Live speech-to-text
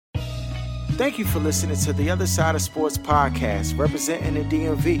Thank you for listening to the Other Side of Sports podcast, representing the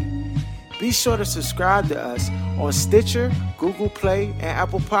DMV. Be sure to subscribe to us on Stitcher, Google Play, and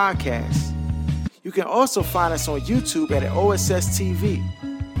Apple Podcasts. You can also find us on YouTube at OSS TV.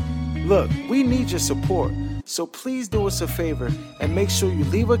 Look, we need your support, so please do us a favor and make sure you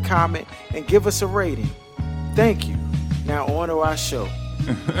leave a comment and give us a rating. Thank you. Now on to our show.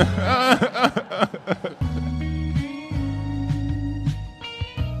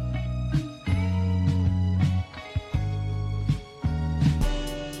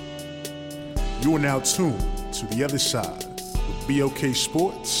 You are now tuned to The Other Side with BOK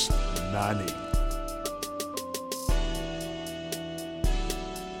Sports 980.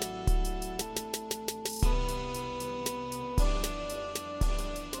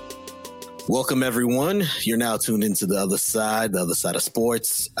 Welcome, everyone. You're now tuned into The Other Side of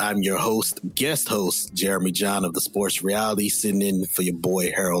Sports. I'm your host, guest host, Jeremy John of the Sports Reality, sitting in for your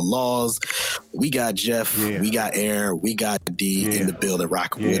boy, Harold Laws. We got Jeff, we got Aaron, we got D in the building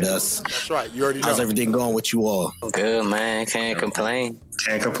rocking with us. That's right. You already know. How's everything going with you all? Good, man. Can't complain.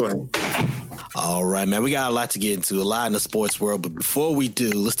 All right, man. We got a lot to get into, a lot in the sports world. But before we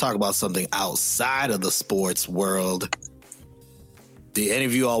do, let's talk about something outside of the sports world. Did any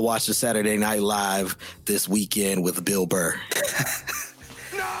of you all watch the Saturday Night Live this weekend with Bill Burr?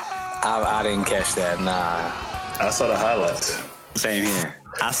 I didn't catch that, nah. I saw the highlights. Same here.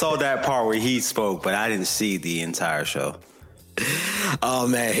 I saw that part where he spoke, but I didn't see the entire show. Oh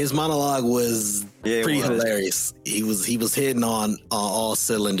man, his monologue was pretty hilarious. He was hitting on all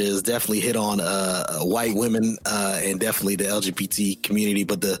cylinders. Definitely hit on white women and definitely the LGBT community.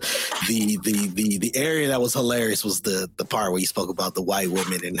 But the area that was hilarious was the part where he spoke about the white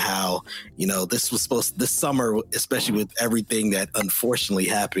women and how, you know, this summer, especially with everything that unfortunately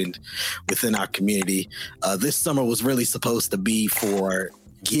happened within our community, this summer was really supposed to be for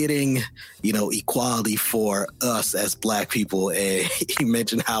getting, you know, equality for us as Black people. And he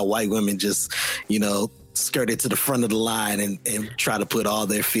mentioned how white women just, you know, skirted to the front of the line and try to put all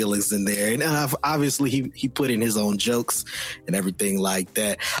their feelings in there. And obviously he put in his own jokes and everything like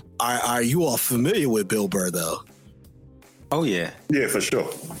that. Are you all familiar with Bill Burr though? Oh yeah, for sure.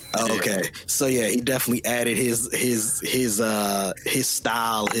 Okay, so yeah, he definitely added his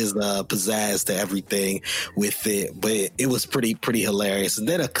style, his pizzazz to everything with it. But it was pretty hilarious. And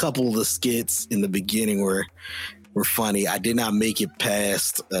then a couple of the skits in the beginning were funny. I did not make it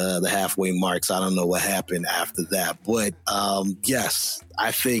past the halfway mark, so I don't know what happened after that. But yes,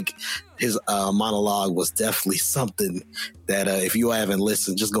 I think his monologue was definitely something that if you haven't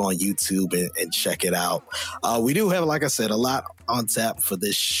listened, just go on YouTube and check it out. We do have, like I said, a lot on tap for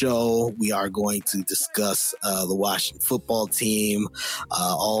this show. We are going to discuss the Washington football team,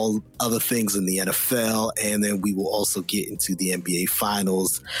 all other things in the NFL, and then we will also get into the NBA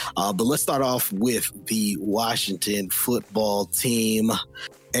Finals. But let's start off with the Washington football team.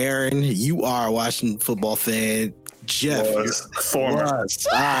 Aaron, you are a Washington football fan. Jeff, former.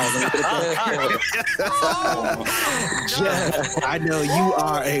 Jeff, I know you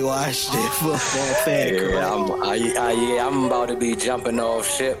are a Washington football fan. Yeah, I'm about to be jumping off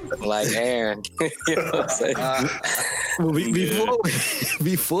ship like Aaron. You know what I'm saying?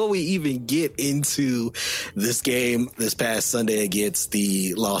 Before we even get into this game this past Sunday against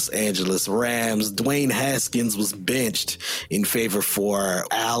the Los Angeles Rams, Dwayne Haskins was benched in favor for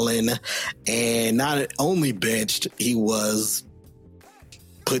Allen, and not only benched, he was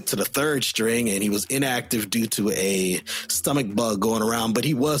put to the third string, and he was inactive due to a stomach bug going around, but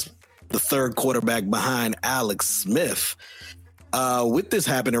he was the third quarterback behind Alex Smith. With this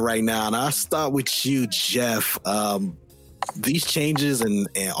happening right now, and I'll start with you, Jeff, these changes and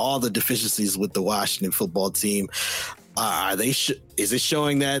all the deficiencies with the Washington football team, is it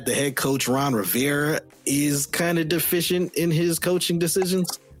showing that the head coach Ron Rivera is kind of deficient in his coaching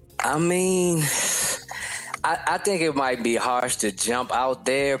decisions? I mean, I think it might be harsh to jump out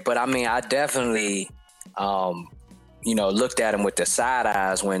there, but I mean, I definitely, looked at him with the side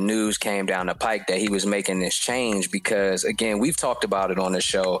eyes when news came down the pike that he was making this change, because again, we've talked about it on the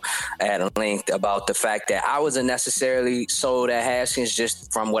show at length about the fact that I wasn't necessarily sold at Haskins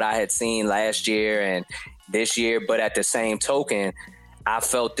just from what I had seen last year and this year. But at the same token, I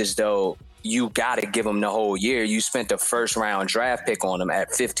felt as though you got to give him the whole year. You spent the first round draft pick on him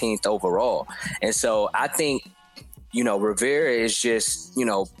at 15th overall. And so I think, Rivera is just,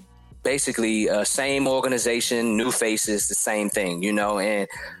 basically same organization, new faces, the same thing, and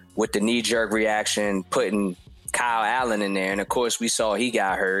with the knee-jerk reaction, putting Kyle Allen in there. And of course we saw he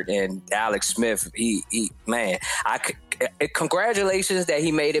got hurt, and Alex Smith, congratulations that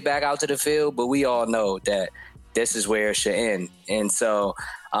he made it back out to the field, but we all know that this is where it should end. And so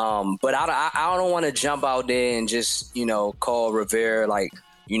But I don't want to jump out there and just, call Rivera like,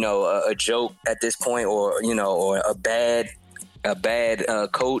 a joke at this point, or, or a bad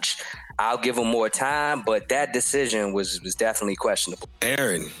coach. I'll give him more time, but that decision was definitely questionable.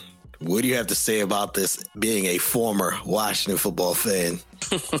 Aaron, what do you have to say about this, being a former Washington football fan?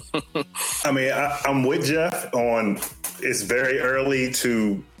 I mean, I'm with Jeff on it's very early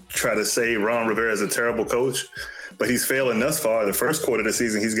to try to say Ron Rivera is a terrible coach, but he's failing thus far. The first quarter of the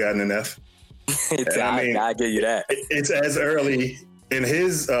season, he's gotten an F. I give you that. It's as early in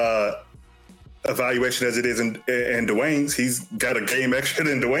his evaluation as it is in Dwayne's. He's got a game extra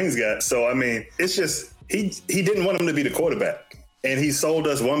than Dwayne's got. So, I mean, it's just he didn't want him to be the quarterback. And he sold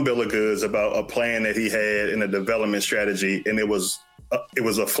us one bill of goods about a plan that he had in a development strategy, and it was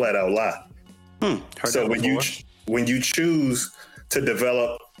a flat out lie. So when you choose to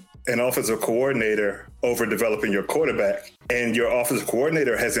develop an offensive coordinator over developing your quarterback, and your offensive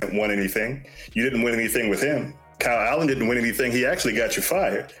coordinator hasn't won anything, you didn't win anything with him. Kyle Allen didn't win anything. He actually got you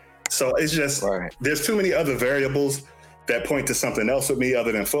fired. So it's just There's too many other variables that point to something else with me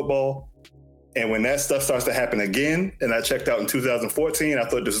other than football. And when that stuff starts to happen again, and I checked out in 2014, I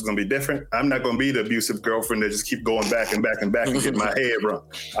thought this was going to be different. I'm not going to be the abusive girlfriend that just keep going back and back and back and get my head run.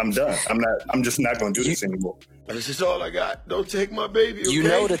 I'm done. I'm just not going to do this anymore. This is all I got. Don't take my baby, okay? You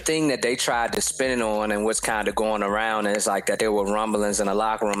know, the thing that they tried to spin it on and what's kind of going around is like that there were rumblings in the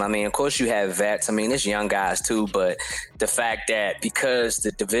locker room. I mean, of course you have vets. I mean, there's young guys too, but the fact that because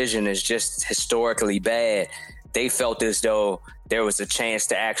the division is just historically bad, they felt as though there was a chance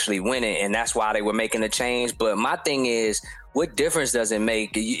to actually win it, and that's why they were making the change. But my thing is, what difference does it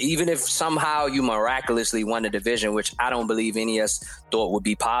make? Even if somehow you miraculously won the division, which I don't believe any of us thought would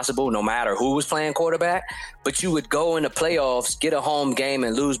be possible, no matter who was playing quarterback, but you would go in the playoffs, get a home game,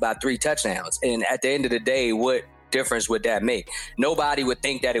 and lose by 3 touchdowns. And at the end of the day, what difference would that make? Nobody would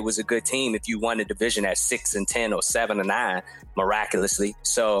think that it was a good team if you won the division at 6-10 or 7-9 miraculously.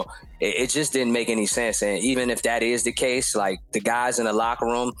 So it just didn't make any sense. And even if that is the case, like the guys in the locker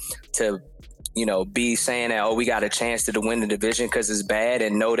room to, be saying that, oh, we got a chance to win the division because it's bad,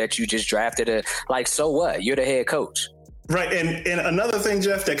 and know that you just drafted so what? You're the head coach. Right. And another thing,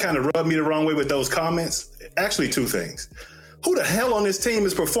 Jeff, that kind of rubbed me the wrong way with those comments, actually 2 things. Who the hell on this team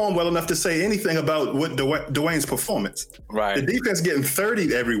has performed well enough to say anything about what Dwayne's performance? Right. The defense getting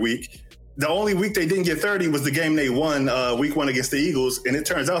 30 every week. The only week they didn't get 30 was the game they won week 1 against the Eagles. And it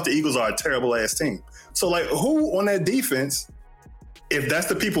turns out the Eagles are a terrible ass team. So like, who on that defense, if that's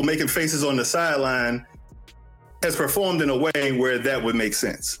the people making faces on the sideline, has performed in a way where that would make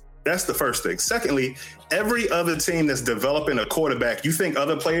sense? That's the first thing. Secondly, every other team that's developing a quarterback, you think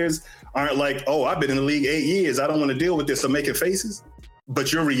other players aren't like, oh, I've been in the league 8 years, I don't want to deal with this, so making faces?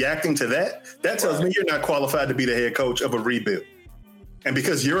 But you're reacting to that? That tells me you're not qualified to be the head coach of a rebuild. And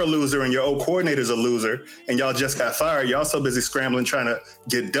because you're a loser and your old coordinator's a loser and y'all just got fired, y'all so busy scrambling trying to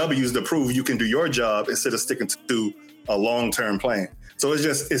get W's to prove you can do your job instead of sticking to a long-term plan. So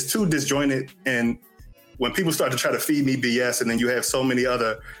it's too disjointed. And when people start to try to feed me BS, and then you have so many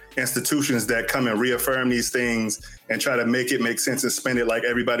other institutions that come and reaffirm these things and try to make it make sense and spin it like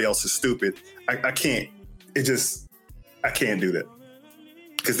everybody else is stupid, I can't. I can't do that.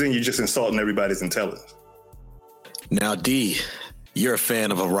 Because then you're just insulting everybody's intelligence. Now, D, you're a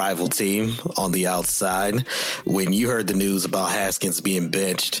fan of a rival team on the outside. When you heard the news about Haskins being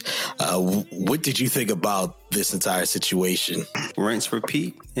benched, what did you think about this entire situation? Rinse,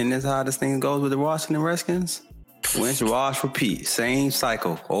 repeat. And that's how this thing goes with the Washington Redskins. Rinse, wash, repeat. Same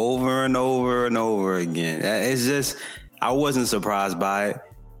cycle over and over and over again. It's just, I wasn't surprised by it.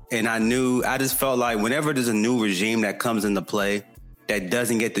 And I just felt like whenever there's a new regime that comes into play that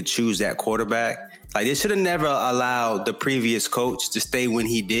doesn't get to choose that quarterback, like they should have never allowed the previous coach to stay when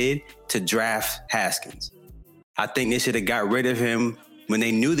he did to draft Haskins. I think they should have got rid of him when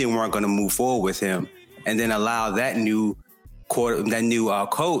they knew they weren't going to move forward with him, and then allow that new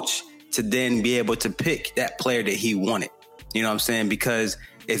coach to then be able to pick that player that he wanted. You know what I'm saying? Because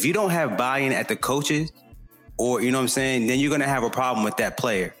if you don't have buy-in at the coaches, or you know what I'm saying, then you're going to have a problem with that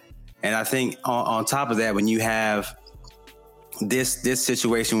player. And I think on top of that, when you have this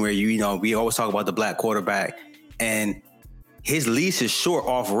situation where we always talk about the black quarterback, and his leash is short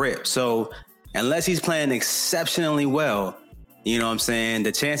off rip. So unless he's playing exceptionally well, you know what I'm saying,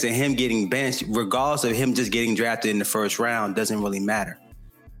 the chance of him getting benched, regardless of him just getting drafted in the first round, doesn't really matter.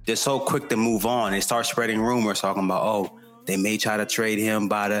 They're so quick to move on. They start spreading rumors talking about, oh, they may try to trade him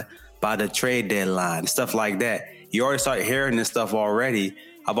by the trade deadline, stuff like that. You already start hearing this stuff already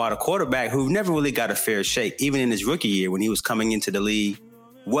about a quarterback who never really got a fair shake, even in his rookie year when he was coming into the league,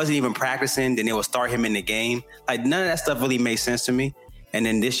 wasn't even practicing, then they would start him in the game. Like, none of that stuff really made sense to me. And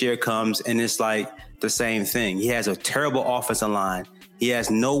then this year comes and it's like the same thing. He has a terrible offensive line. He has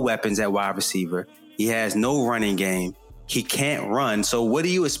no weapons at wide receiver. He has no running game. He can't run. So what do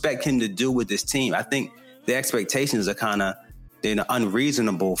you expect him to do with this team? I think the expectations are kind of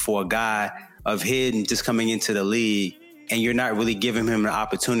unreasonable for a guy of his just coming into the league, and you're not really giving him an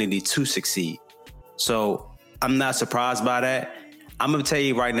opportunity to succeed. So I'm not surprised by that. I'm going to tell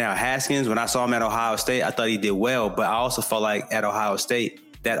you right now, Haskins, when I saw him at Ohio State, I thought he did well, but I also felt like at Ohio State,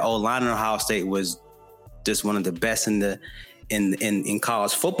 that O-line in Ohio State was just one of the best in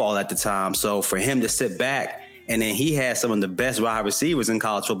college football at the time. So for him to sit back, and then he had some of the best wide receivers in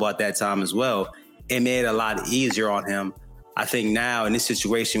college football at that time as well, it made it a lot easier on him. I think now in this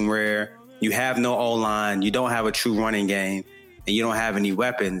situation where you have no O-line, you don't have a true running game, and you don't have any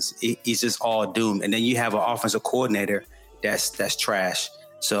weapons, he's just all doomed. And then you have an offensive coordinator that's trash.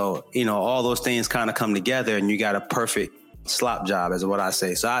 So, all those things kind of come together and you got a perfect slop job, is what I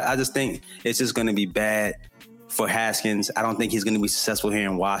say. So I just think it's just going to be bad for Haskins. I don't think he's going to be successful here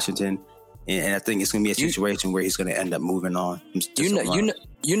in Washington. And I think it's going to be a situation where he's going to end up moving on.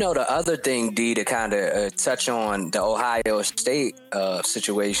 The other thing, D, to kind of touch on the Ohio State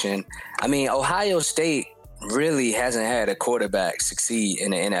situation. I mean, Ohio State really hasn't had a quarterback succeed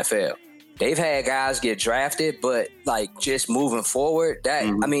in the NFL. They've had guys get drafted, but like just moving forward,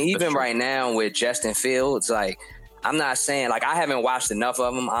 even right now with Justin Fields, like I'm not saying like I haven't watched enough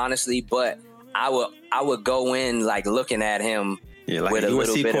of him honestly, but I would go in like looking at him. Yeah, like with a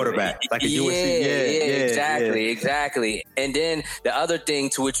USC bit quarterback. Like a USC. Exactly. And then the other thing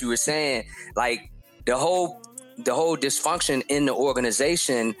to what you were saying, like the whole dysfunction in the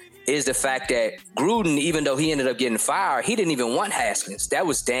organization is the fact that Gruden, even though he ended up getting fired, he didn't even want Haskins. That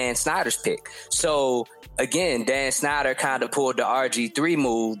was Dan Snyder's pick. So again, Dan Snyder kind of pulled the RG3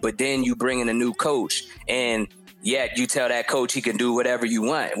 move, but then you bring in a new coach and yet you tell that coach he can do whatever you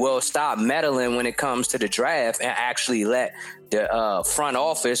want. Well, stop meddling when it comes to the draft and actually let the front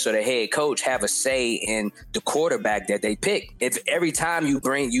office or the head coach have a say in the quarterback that they pick. If every time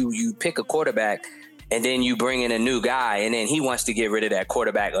you pick a quarterback and then you bring in a new guy and then he wants to get rid of that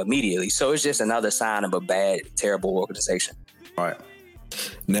quarterback immediately. So it's just another sign of a bad, terrible organization. All right.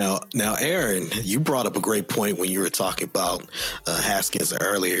 Now, Aaron, you brought up a great point when you were talking about Haskins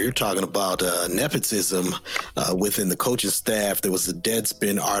earlier. You're talking about nepotism within the coaching staff. There was a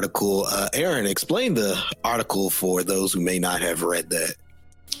Deadspin article. Aaron, explain the article for those who may not have read that.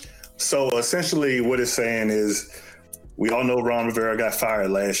 So essentially what it's saying is we all know Ron Rivera got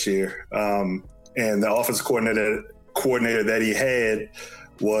fired last year. And the offensive coordinator that he had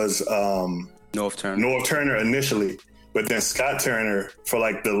was Norv Turner initially. But then Scott Turner for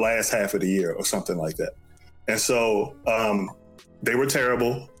like the last half of the year or something like that. And so they were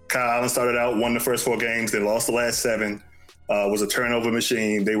terrible. Kyle Allen started out, won the first 4 games. They lost the last 7, was a turnover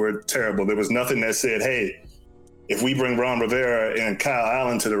machine. They were terrible. There was nothing that said, hey, if we bring Ron Rivera and Kyle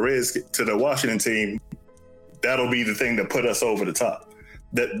Allen to the Washington team, that'll be the thing that put us over the top.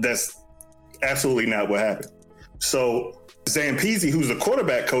 That's absolutely not what happened. So Zampese, who's the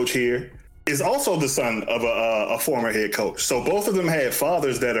quarterback coach here, is also the son of a former head coach. So both of them had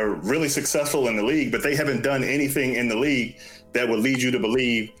fathers that are really successful in the league, but they haven't done anything in the league that would lead you to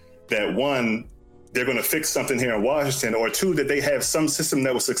believe that, one, they're going to fix something here in Washington, or 2, that they have some system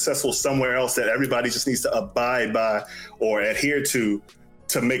that was successful somewhere else that everybody just needs to abide by or adhere to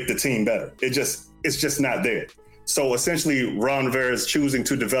make the team better. It's just not there. So essentially, Ron Rivera is choosing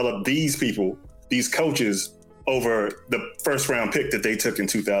to develop these people, these coaches, over the first round pick that they took in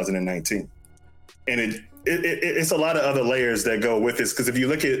 2019. And it's a lot of other layers that go with this, because if you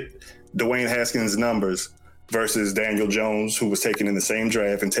look at Dwayne Haskins' numbers versus Daniel Jones, who was taken in the same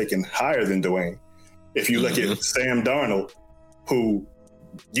draft and taken higher than Dwayne. If you look at Sam Darnold, who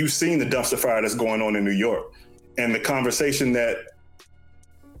you've seen the dumpster fire that's going on in New York, and the conversation that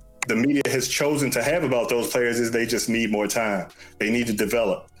the media has chosen to have about those players is they just need more time. They need to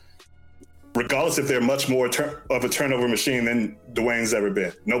develop. Regardless if they're much more of a turnover machine than Dwayne's ever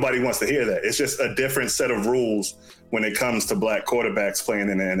been. Nobody wants to hear that. It's just a different set of rules when it comes to black quarterbacks playing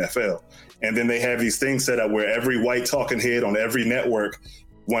in the NFL. And then they have these things set up where every white talking head on every network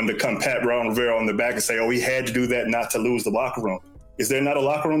wanted to come pat Ron Rivera on the back and say, oh, he had to do that not to lose the locker room. Is there not a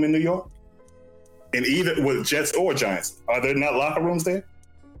locker room in New York? And either with Jets or Giants, are there not locker rooms there?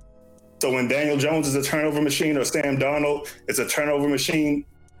 So when Daniel Jones is a turnover machine or Sam Darnold is a turnover machine,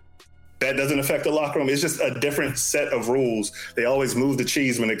 that doesn't affect the locker room. It's just a different set of rules. They always move the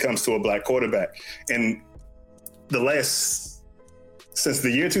cheese when it comes to a black quarterback. And since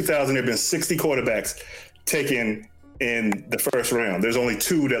the year 2000, there have been 60 quarterbacks taken in the first round. There's only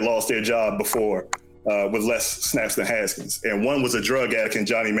 2 that lost their job before with less snaps than Haskins. And one was a drug addict in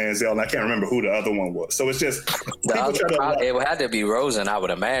Johnny Manziel, and I can't remember who the other one was. So it's just it would have to be Rosen, I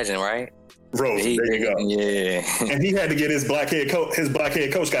would imagine, right? Rosen, there you go. Yeah. And he had to get his black head coach. His black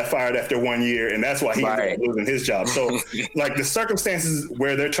head coach got fired after 1 year, and that's why he ended up losing his job. So, like the circumstances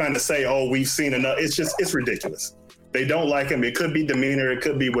where they're trying to say, "Oh, we've seen enough," it's ridiculous. They don't like him. It could be demeanor. It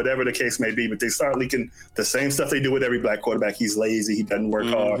could be whatever the case may be. But they start leaking the same stuff they do with every black quarterback. He's lazy. He doesn't work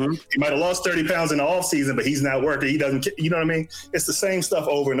hard. He might have lost 30 pounds in the offseason, but he's not working. He doesn't. You know what I mean? It's the same stuff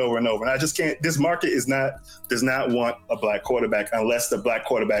over and over and over. And I just can't. This market does not want a black quarterback unless the black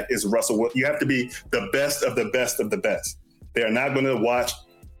quarterback is Russell Wilson. You have to be the best of the best of the best. They are not going to watch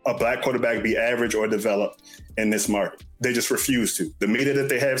a black quarterback be average or develop in this market. They just refuse to. The media that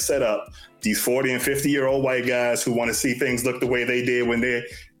they have set up, these 40 and 50-year-old white guys who want to see things look the way they did when their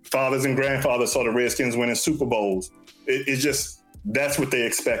fathers and grandfathers saw the Redskins winning Super Bowls. It's just, that's what they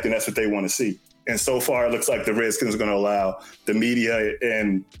expect and that's what they want to see. And so far, it looks like the Redskins are going to allow the media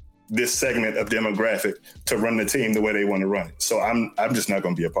and this segment of demographic to run the team the way they want to run it. So I'm just not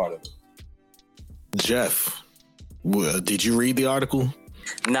going to be a part of it. Jeff, did you read the article?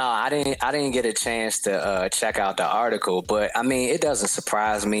 No, I didn't get a chance to check out the article, but I mean, it doesn't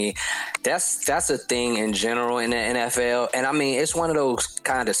surprise me. That's a thing in general in the NFL, and I mean, it's one of those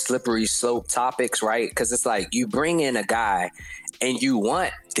kind of slippery slope topics, right? Because it's like you bring in a guy, and you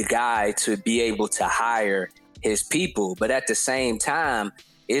want the guy to be able to hire his people, but at the same time,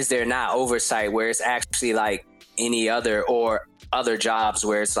 is there not oversight where it's actually like any other or other jobs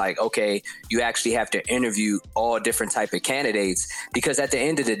where it's like, okay, you actually have to interview all different type of candidates, because at the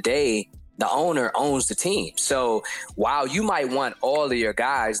end of the day, the owner owns the team. So while you might want all of your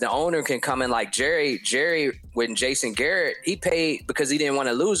guys, the owner can come in like Jerry with Jason Garrett. He paid, because he didn't want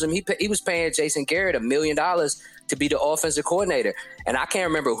to lose him. He was paying Jason Garrett $1 million to be the offensive coordinator. And I can't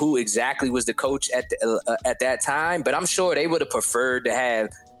remember who exactly was the coach at that time, but I'm sure they would have preferred to have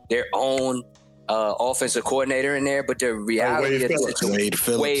their own offensive coordinator in there, but the reality of the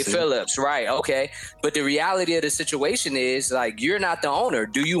situation, Wade Phillips, right? Okay, but the reality of the situation is like you're not the owner.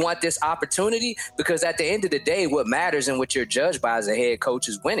 Do you want this opportunity? Because at the end of the day, what matters and what you're judged by as a head coach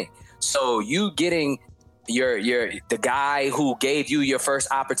is winning. So you getting the guy who gave you your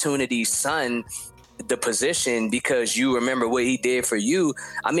first opportunity, son, the position because you remember what he did for you.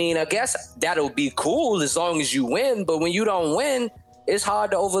 I mean, I guess that'll be cool as long as you win, but when you don't win, it's hard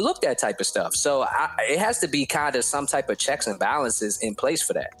to overlook that type of stuff. So it has to be kind of some type of checks and balances in place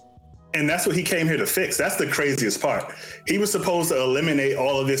for that. And that's what he came here to fix. That's the craziest part. He was supposed to eliminate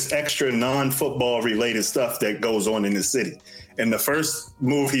all of this extra non-football related stuff that goes on in the city. And the first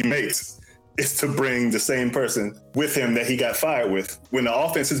move he makes is to bring the same person with him that he got fired with. When the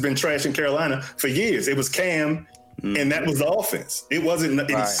offense has been trash in Carolina for years, it was Cam, and that was the offense. It wasn't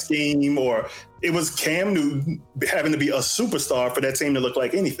any scheme or it was Cam Newton having to be a superstar for that team to look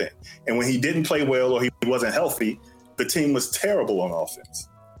like anything. And when he didn't play well or he wasn't healthy, the team was terrible on offense.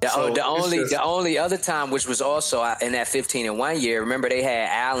 The only other time, which was also in that 15-1 year, remember they had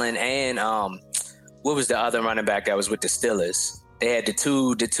Allen and what was the other running back that was with the Steelers? They had the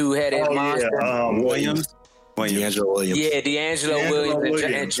two-headed monster. Williams. DeAngelo Williams. Yeah, DeAngelo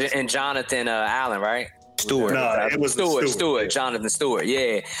Williams. And Jonathan Allen, right? Stewart. No, it was Stewart. Jonathan Stewart.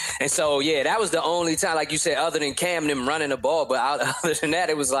 Yeah. And so, yeah, that was the only time, like you said, other than Cam them running the ball. But other than that,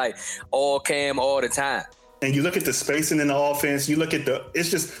 it was like all Cam all the time. And you look at the spacing in the offense, you look at it's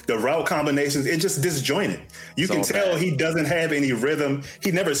just the route combinations, it's just disjointed. You can tell he doesn't have any rhythm.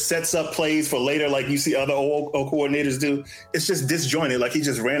 He never sets up plays for later like you see other old coordinators do. It's just disjointed, like he's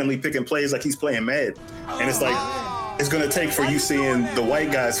just randomly picking plays like he's playing Madden. And it's like, it's going to take for you seeing the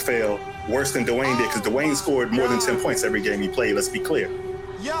white guys fail worse than Dwayne did, because Dwayne scored more than 10 points every game he played, let's be clear.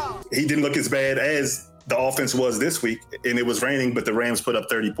 He didn't look as bad as the offense was this week, and it was raining, but the Rams put up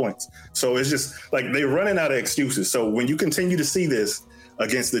 30 points. So it's just like they're running out of excuses. So when you continue to see this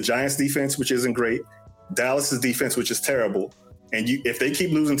against the Giants defense, which isn't great, Dallas's defense, which is terrible, and if they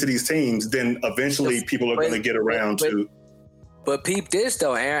keep losing to these teams, then eventually people are going to get around to. But peep this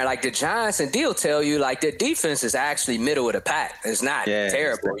though, Aaron, like the Giants and Deal tell you like their defense is actually middle of the pack. It's not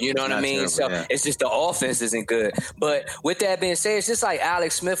terrible. You know what I mean? Terrible, so it's just the offense isn't good. But with that being said, it's just like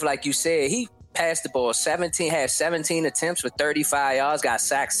Alex Smith, like you said, he passed the ball 17 attempts for 35 yards, got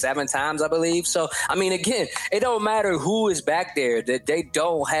sacked 7 times, I believe. So, I mean, again, it don't matter who is back there, that they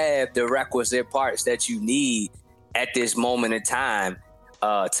don't have the requisite parts that you need at this moment in time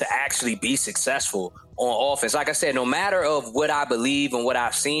to actually be successful on offense. Like I said, no matter of what I believe and what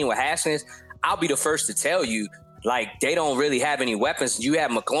I've seen with Haskins, I'll be the first to tell you, like, they don't really have any weapons. You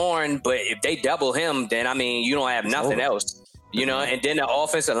have McLaurin, but if they double him, then, I mean, you don't have nothing else. You know, and then the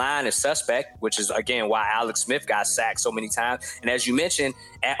offensive line is suspect, which is, again, why Alex Smith got sacked so many times. And as you mentioned,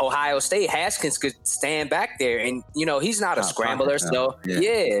 at Ohio State, Haskins could stand back there. And, you know, he's not a scrambler. So,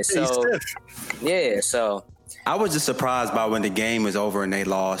 so. I was just surprised by when the game was over and they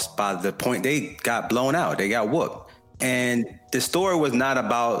lost by the point they got blown out. They got whooped. And the story was not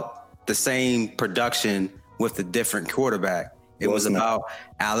about the same production with a different quarterback. It was about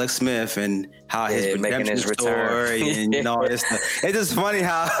Alex Smith and how his redemption story and you know it's just funny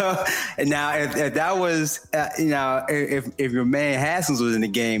how now if that was if your man Haskins was in the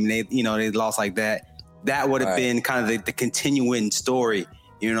game and they lost like that would have been kind of the continuing story.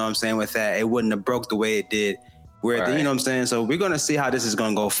 You know what I'm saying? With that, it wouldn't have broke the way it did. You know what I'm saying? So we're gonna see how this is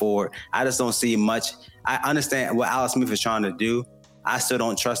gonna go forward. I just don't see much. I understand what Alex Smith is trying to do. I still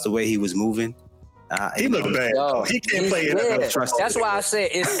don't trust the way he was moving. He looked bad. He can't play NFL. That's why I said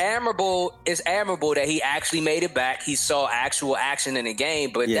it's admirable. It's admirable that he actually made it back. He saw actual action in the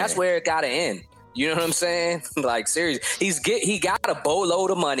game, but that's where it got to end. You know what I'm saying? Like, seriously, he got a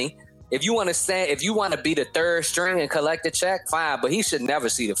boatload of money. If you want to be the third string and collect the check, fine. But he should never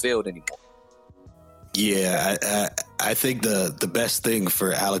see the field anymore. Yeah, I think the best thing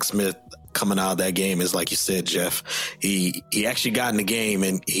for Alex Smith coming out of that game is, like you said, Jeff, he actually got in the game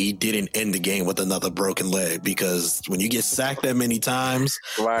and he didn't end the game with another broken leg, because when you get sacked that many times,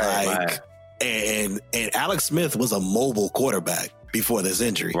 and Alex Smith was a mobile quarterback before this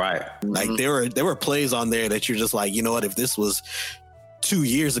injury. Right. Like there were plays on there that you're just like, you know what, if this was 2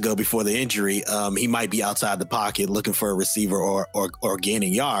 years ago before the injury, he might be outside the pocket looking for a receiver or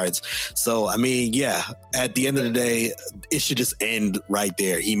gaining yards. So, I mean, yeah, at the end of the day, it should just end right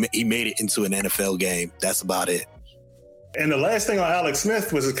there. He made it into an NFL game. That's about it. And the last thing on Alex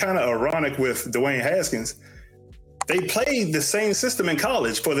Smith was kind of ironic with Dwayne Haskins. They played the same system in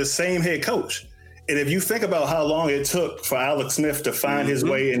college for the same head coach. And if you think about how long it took for Alex Smith to find his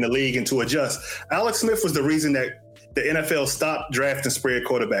way in the league and to adjust, Alex Smith was the reason that the NFL stopped drafting spread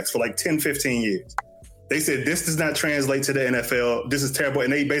quarterbacks for like 10, 15 years. They said, this does not translate to the NFL. This is terrible.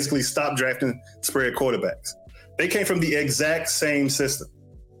 And they basically stopped drafting spread quarterbacks. They came from the exact same system.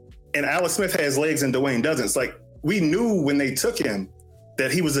 And Alex Smith has legs and Dwayne doesn't. It's like, we knew when they took him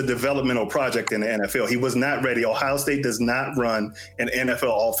that he was a developmental project in the NFL. He was not ready. Ohio State does not run an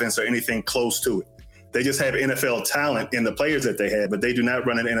NFL offense or anything close to it. They just have NFL talent in the players that they had, but they do not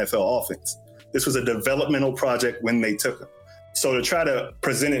run an NFL offense. This was a developmental project when they took him. So to try to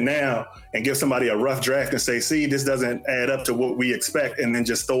present it now and give somebody a rough draft and say, see, this doesn't add up to what we expect, and then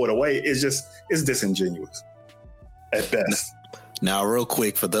just throw it away, it's disingenuous at best. Now, real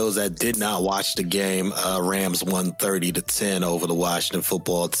quick, for those that did not watch the game, Rams won 30-10 over the Washington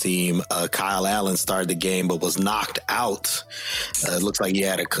football team. Kyle Allen started the game but was knocked out. It looks like he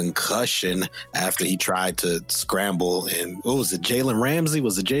had a concussion after he tried to scramble. And what was it, Jalen Ramsey?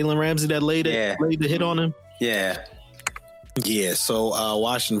 Was it Jalen Ramsey that laid the hit on him? Yeah. Yeah, so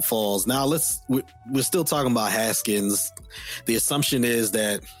Washington falls. Now, we're still talking about Haskins. The assumption is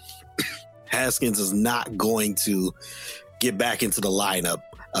that Haskins is not going to get back into the lineup.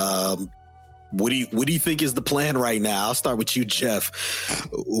 What do you think is the plan right now? I'll start with you, Jeff.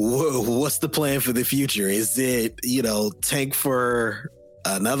 What's the plan for the future? Is it, tank for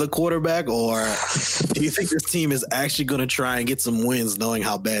another quarterback, or do you think this team is actually going to try and get some wins knowing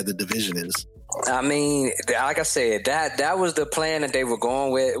how bad the division is? I mean, like I said, that was the plan that they were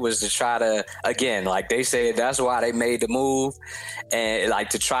going with, was to try to, again, like they said, that's why they made the move, and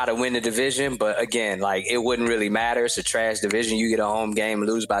like to try to win the division. But again, like it wouldn't really matter. It's a trash division. You get a home game,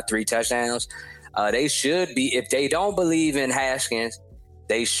 lose by 3 touchdowns. They should be, if they don't believe in Haskins,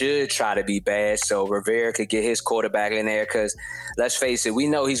 they should try to be bad so Rivera could get his quarterback in there. Because let's face it, we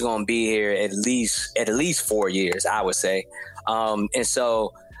know he's going to be here at least 4 years, I would say. And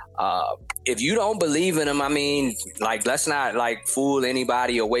so if you don't believe in him, I mean, like, let's not like fool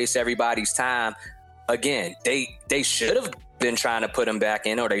anybody or waste everybody's time. Again, they should have been trying to put him back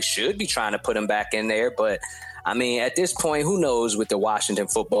in, or they should be trying to put him back in there. But I mean, at this point, who knows what the Washington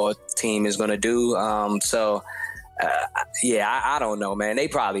football team is going to do? I don't know, man. They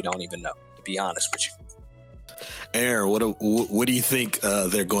probably don't even know, to be honest with you. Aaron, what do you think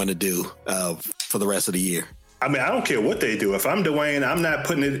they're going to do for the rest of the year? I mean, I don't care what they do. If I'm Dwayne, I'm not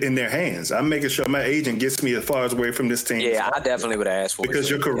putting it in their hands. I'm making sure my agent gets me as far as away from this team. Yeah, I definitely would ask for it. Because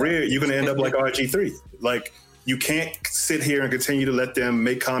your career, you're going to end up like RG3. Like, you can't sit here and continue to let them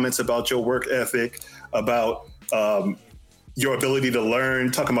make comments about your work ethic, about your ability to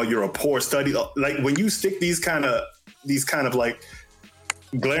learn, talking about you're a poor study. Like, when you stick these kind of like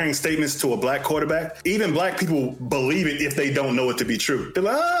glaring statements to a black quarterback, even black people believe it if they don't know it to be true. They're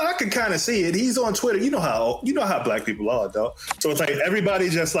like, I can kind of see it. He's on Twitter. You know how black people are, though. So it's like everybody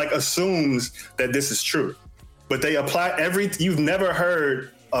just like assumes that this is true, but they apply you've never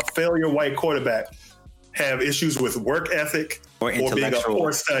heard a failure white quarterback have issues with work ethic or being a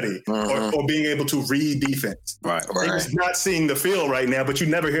poor study or being able to read defense. Right. They're just not seeing the field right now, but you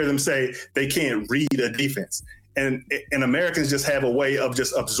never hear them say they can't read a defense. And Americans just have a way of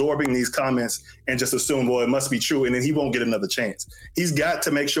just absorbing these comments and just assume, well, it must be true, and then he won't get another chance. He's got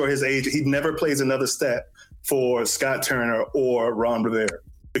to make sure he never plays another step for Scott Turner or Ron Rivera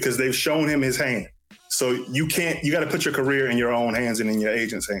because they've shown him his hand. So you got to put your career in your own hands and in your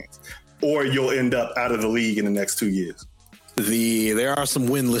agent's hands, or you'll end up out of the league in the next 2 years. There are some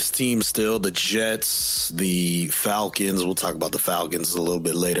winless teams still. The Jets, the Falcons. We'll talk about the Falcons a little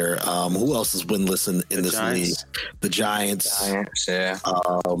bit later. Who else is winless in this league? The Giants. Yeah.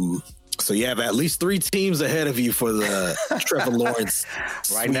 So you have at least 3 teams ahead of you for the Trevor Lawrence.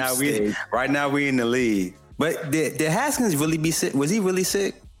 Right now we in the lead. But did Haskins really be sick? Was he really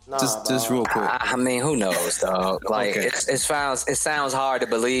sick? Just real quick. I mean, who knows, dog? Like, okay. It sounds hard to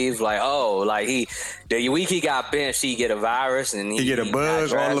believe. Like, the week he got benched, he get a virus and he get a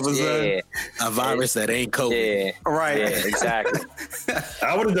bug all of a sudden. Yeah. A virus that ain't COVID. Yeah, right. Yeah, exactly.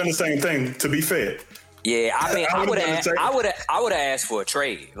 I would have done the same thing. To be fair. Yeah, I mean, I would have asked for a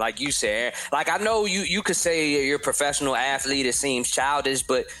trade, like you said. Like, I know you could say you're a professional athlete. It seems childish,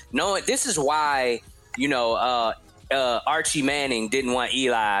 but this is why Archie Manning didn't want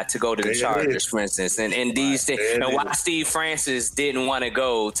Eli to go to the Chargers, for instance, and these things, and why Steve Francis didn't want to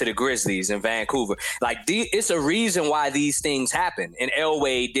go to the Grizzlies in Vancouver. Like, it's a reason why these things happen. And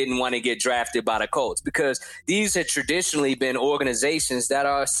Elway didn't want to get drafted by the Colts because these have traditionally been organizations that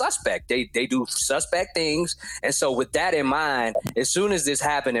are suspect. They do suspect things, and so with that in mind, as soon as this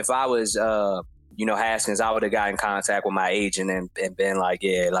happened, if I was Haskins, I would have got in contact with my agent and been like,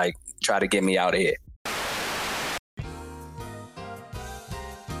 try to get me out of here.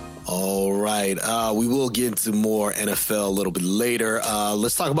 All right. We will get into more NFL a little bit later.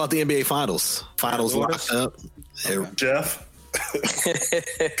 Let's talk about the NBA Finals. Finals locked up. Jeff?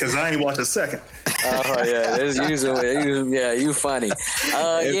 Because I ain't watched a second. Oh, yeah. That's usually, you funny.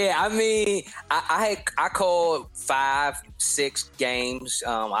 I mean, I called 5-6 games.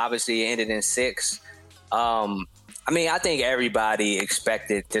 Obviously, it ended in 6. I mean, I think everybody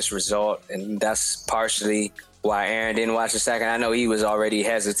expected this result, and that's partially why Aaron didn't watch the second. I know he was already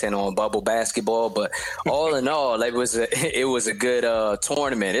hesitant on bubble basketball, but all in all, it was a good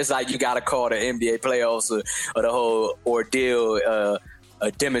tournament. It's like you got to call the NBA playoffs or the whole ordeal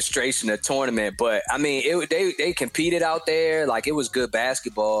a demonstration, a tournament. But I mean, they competed out there. Like, it was good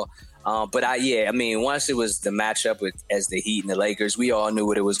basketball. But once it was the matchup as the Heat and the Lakers, we all knew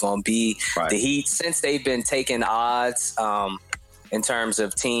what it was going to be. Right. The Heat, since they've been taking odds, in terms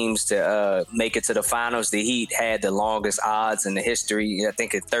of teams to make it to the finals, the Heat had the longest odds in the history. I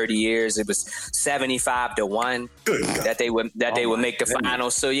think in 30 years, it was 75-1 that they would make the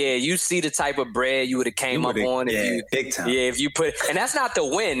finals. So you see the type of bread you would have came up on big time. If you put, and that's not to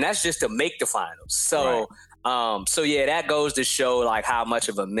win, that's just to make the finals. So, right. That goes to show like how much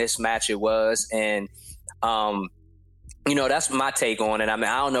of a mismatch it was, and that's my take on it. I mean,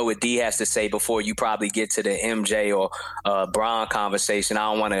 I don't know what D has to say before you probably get to the MJ or Bron conversation.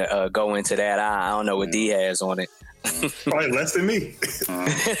 I don't want to go into that. I don't know what D has on it. Probably less than me.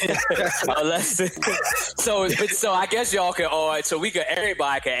 So I guess y'all can. All right, so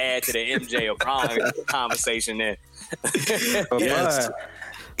everybody can add to the MJ or Bron conversation then. Yes.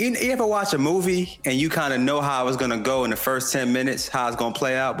 You ever watch a movie and you kind of know how it's going to go in the first 10 minutes, how it's going to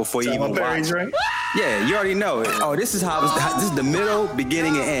play out before you even watch? Drink? Yeah, you already know it. Oh, this is this is the middle,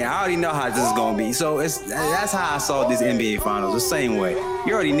 beginning, and end. I already know how this is going to be. So that's how I saw this NBA Finals, the same way.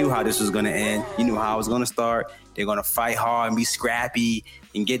 You already knew how this was going to end. You knew how it was going to start. They're going to fight hard and be scrappy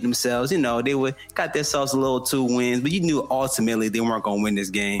and get themselves, they got themselves a little 2 wins, but you knew ultimately they weren't going to win this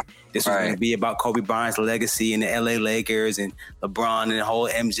game. This was going to be about Kobe Bryant's legacy and the LA Lakers and LeBron and the whole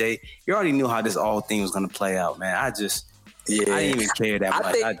MJ. You already knew how this all thing was going to play out, man. I didn't even care that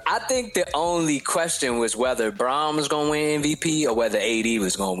much. I think the only question was whether Bron was going to win MVP or whether AD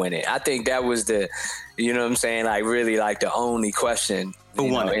was going to win it. I think that was the, you know what I'm saying, like really like the only question. Who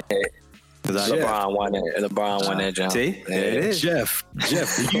won it? LeBron won it. LeBron won that jump. See, there it is. Jeff, do you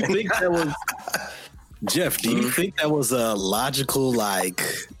think that was? Jeff, do you think that was a logical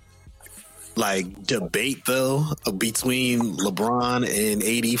like debate though between LeBron and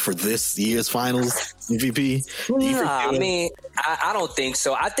AD for this year's Finals MVP? Nah, I mean, I don't think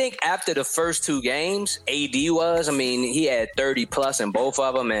so. I think after the first two games, AD was. I mean, he had 30 plus in both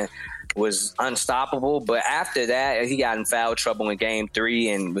of them and was unstoppable. But after that, he got in foul trouble in Game 3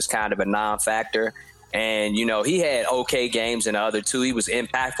 and was kind of a non-factor. And, you know, he had okay games in the other two. He was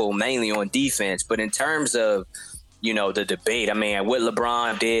impactful mainly on defense. But in terms of, you know, the debate, I mean, what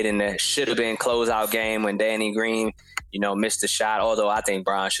LeBron did in the should have been closeout game when Danny Green, you know, missed the shot, although I think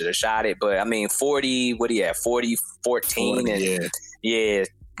Bron should have shot it. But I mean, 40, what do you have, 40, 14, and yeah,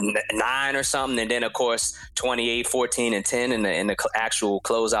 9 or something. And then, of course, 28, 14, and 10 in the actual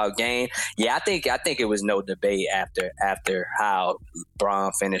closeout game. Yeah, I think it was no debate after how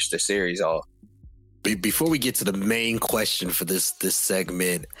Bron finished the series off. Before we get to the main question for this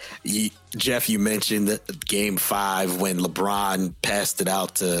segment, Jeff, you mentioned that Game 5 when LeBron passed it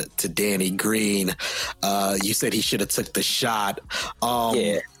out to Danny Green. You said he should have took the shot.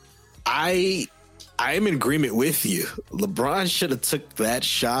 Yeah. I am in agreement with you. LeBron should have took that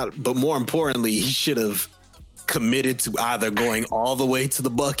shot, but more importantly, he should have committed to either going all the way to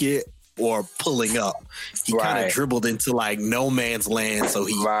the bucket or pulling up. He kind of dribbled into like no man's land, so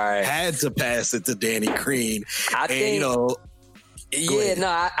he had to pass it to Danny Green. I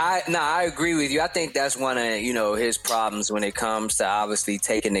agree with you. I think that's one of, you know, his problems when it comes to obviously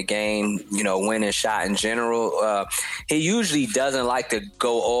taking the game, you know, winning shot in general. He usually doesn't like to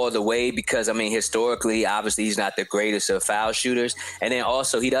go all the way because, I mean, historically, obviously he's not the greatest of foul shooters. And then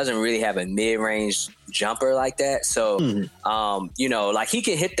also he doesn't really have a mid-range jumper like that. So, you know, like he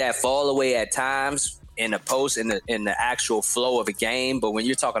can hit that fall away at times in the post, in the actual flow of a game, but when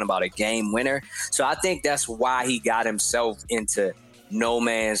you're talking about a game winner, so I think that's why he got himself into no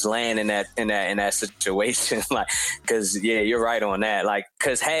man's land in that situation. Like, because you're right on that. Like,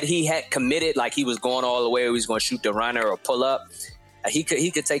 because had he committed, like he was going all the way, or he was going to shoot the runner or pull up, he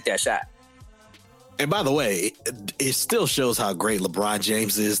could take that shot. And by the way, it still shows how great LeBron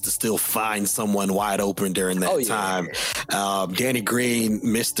James is to still find someone wide open during that time. Danny Green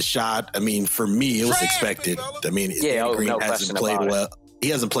missed the shot. I mean, for me, it was expected. I mean, Danny Green hasn't played well. He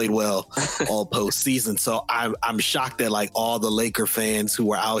hasn't played well all postseason. So I'm shocked that like all the Laker fans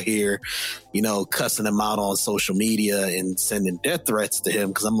who are out here, you know, cussing him out on social media and sending death threats to him.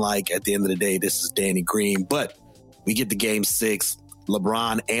 Because I'm like, at the end of the day, this is Danny Green. But we get to Game 6.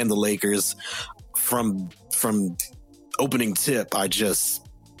 LeBron and the Lakers from opening tip are just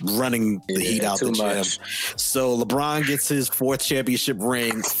running the heat out the gym. So LeBron gets his 4th championship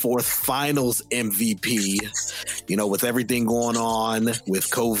ring, 4th Finals MVP. You know, with everything going on with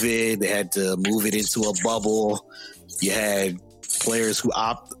COVID, they had to move it into a bubble. You had players who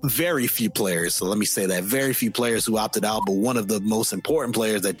very few players. So let me say that very few players who opted out, but one of the most important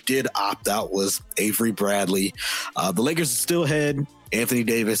players that did opt out was Avery Bradley. The Lakers still had Anthony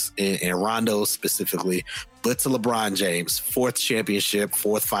Davis and Rondo specifically, but to LeBron James, 4th championship,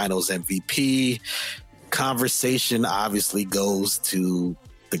 4th Finals MVP. Conversation obviously goes to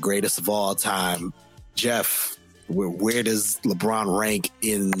the greatest of all time. Jeff, where does LeBron rank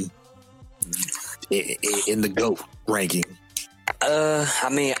in the GOAT ranking? I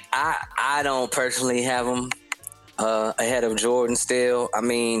mean, I don't personally have him ahead of Jordan still. I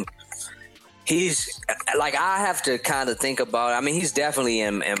mean, he's like, I have to kind of think about it. I mean, he's definitely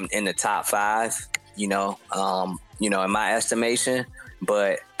in the top 5, you know, in my estimation.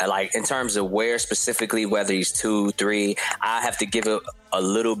 But like in terms of where specifically, whether he's 2, 3, I have to give it a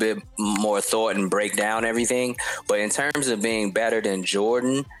little bit more thought and break down everything. But in terms of being better than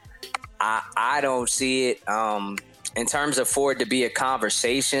Jordan, I don't see it. In terms of for it to be a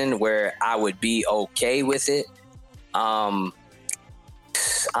conversation where I would be okay with it.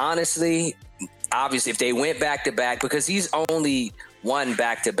 Honestly, obviously, if they went back to back, because he's only won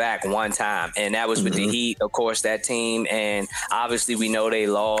back to back one time, and that was with the Heat, of course, that team. And obviously, we know they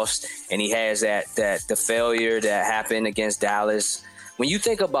lost, and he has the failure that happened against Dallas. When you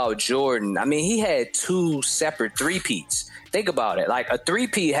think about Jordan, I mean, he had 2 separate three-peats. Think about it. Like, a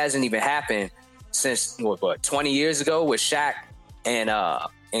three-peat hasn't even happened since, what 20 years ago with Shaq and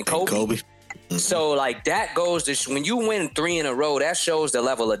Kobe. So, like, that goes to when you win 3 in a row, that shows the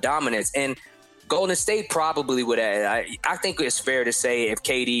level of dominance. And Golden State probably would have. I think it's fair to say if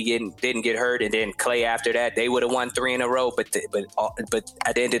KD didn't get hurt and then Clay after that, they would have won 3 in a row. But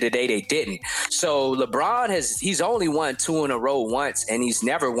at the end of the day, they didn't. So LeBron he's only won 2 in a row once, and he's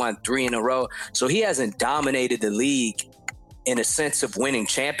never won 3 in a row. So he hasn't dominated the league in a sense of winning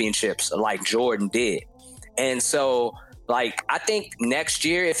championships like Jordan did. And so, Like, I think next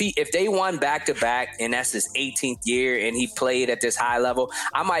year, if they won back-to-back and that's his 18th year and he played at this high level,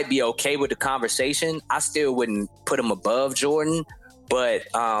 I might be okay with the conversation. I still wouldn't put him above Jordan, but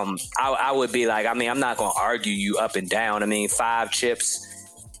I would be like, I mean, I'm not going to argue you up and down. I mean, 5 chips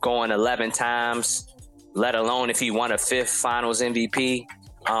going 11 times, let alone if he won a 5th finals MVP.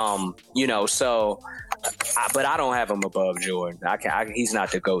 You know, so, but I don't have him above Jordan. He's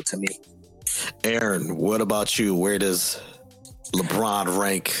not the GOAT to me. Aaron, what about you? Where does LeBron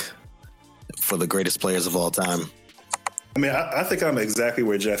rank for the greatest players of all time? I mean, I think I'm exactly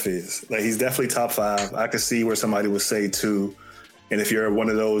where Jeff is. Like, he's definitely top 5. I could see where somebody would say 2. And if you're one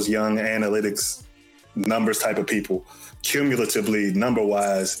of those young analytics numbers type of people, cumulatively,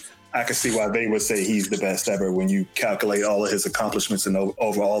 number-wise, I could see why they would say he's the best ever when you calculate all of his accomplishments and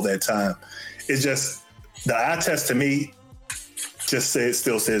over all that time. It's just, the eye test to me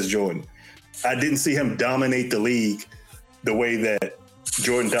still says Jordan. I didn't see him dominate the league the way that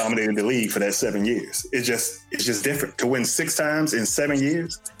Jordan dominated the league for that 7 years. It's just different. To win 6 times in 7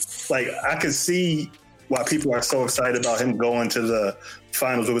 years, like, I could see why people are so excited about him going to the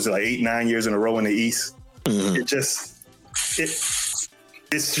finals. What was it, like 8-9 years in a row in the East? Mm-hmm.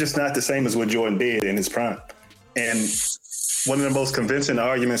 It's just not the same as what Jordan did in his prime. And one of the most convincing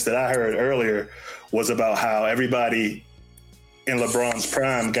arguments that I heard earlier was about how everybody in LeBron's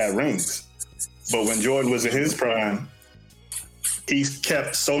prime got rings. But when Jordan was in his prime, he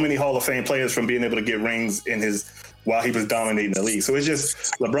kept so many Hall of Fame players from being able to get rings while he was dominating the league. So it's just,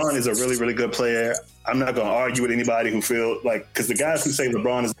 LeBron is a really, really good player. I'm not going to argue with anybody who feel like, because the guys who say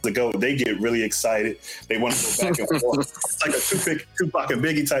LeBron is the GOAT, they get really excited. They want to go back and forth. It's like a Tupac and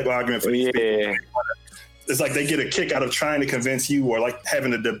Biggie type argument for these people. It's like they get a kick out of trying to convince you, or like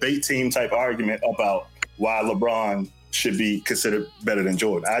having a debate team type argument about why LeBron should be considered better than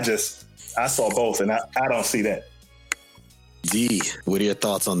Jordan. I saw both, and I don't see that. D, what are your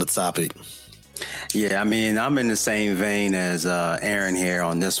thoughts on the topic? Yeah, I mean, I'm in the same vein as Aaron here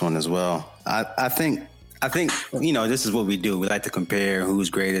on this one as well. I think, you know, this is what we do. We like to compare who's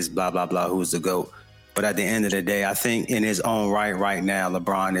greatest, blah, blah, blah, who's the GOAT. But at the end of the day, I think in his own right now,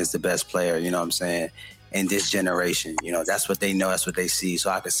 LeBron is the best player, you know what I'm saying, in this generation. You know, that's what they know, that's what they see. So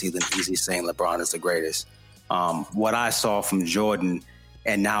I could see them easily saying LeBron is the greatest. What I saw from Jordan,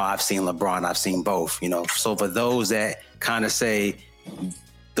 and now I've seen LeBron, I've seen both, you know. So for those that kind of say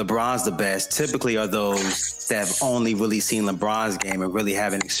LeBron's the best, typically are those that have only really seen LeBron's game and really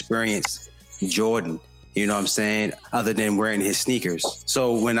haven't experienced Jordan, you know what I'm saying, other than wearing his sneakers.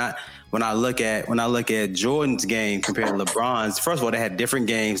 So when I look at Jordan's game compared to LeBron's, first of all, they had different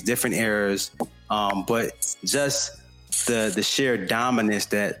games, different eras, but just the sheer dominance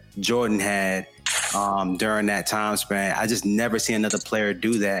that Jordan had during that time span, I just never seen another player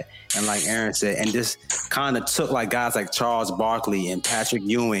do that. And like Aaron said, and just kind of took like guys like Charles Barkley and Patrick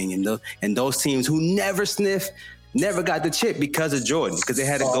Ewing and those teams who never got the chip because of Jordan, because they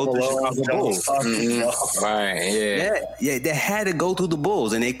had to go through the Chicago Bulls. Mm-hmm. Right, yeah, they had to go through the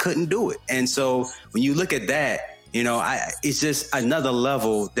Bulls and they couldn't do it. And so when you look at that, you know, it's just another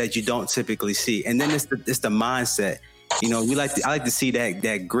level that you don't typically see. And then it's the mindset. You know, I like to see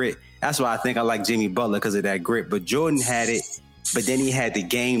that grit. That's why I think I like Jimmy Butler, because of that grit. But Jordan had it, but then he had the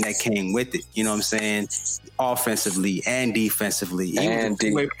game that came with it. You know what I'm saying? Offensively and defensively. And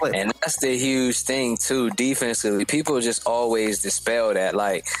that's the huge thing, too, defensively. People just always dispel that.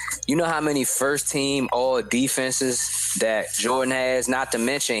 Like, you know how many first-team all defenses that Jordan has? Not to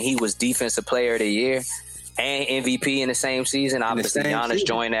mention he was Defensive Player of the Year and MVP in the same season. Obviously, Giannis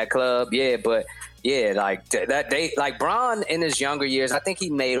joined that club. Yeah, but... yeah, like that. They like Bron in his younger years. I think he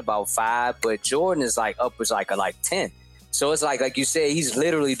made about 5, but Jordan is like upwards like 10. So it's like you said, he's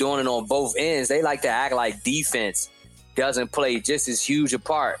literally doing it on both ends. They like to act like defense doesn't play just as huge a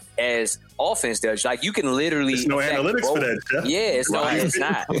part as offense does. Like you can literally. There's no analytics for that. Jeff. Yeah, it's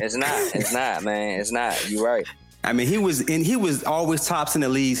not, man. It's not. You're right. I mean, he was always tops in the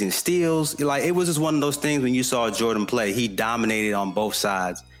leagues in steals. Like it was just one of those things when you saw Jordan play. He dominated on both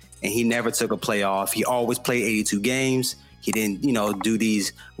sides. And he never took a playoff. He always played 82 games. He didn't, you know, do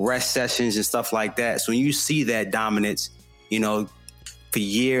these rest sessions and stuff like that. So when you see that dominance, you know, for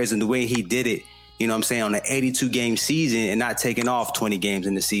years and the way he did it, you know what I'm saying, on an 82-game season and not taking off 20 games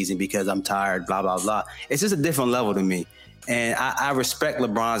in the season because I'm tired, blah, blah, blah. It's just a different level to me. And I respect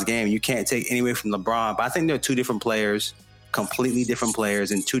LeBron's game. You can't take any away from LeBron. But I think they're two different players, completely different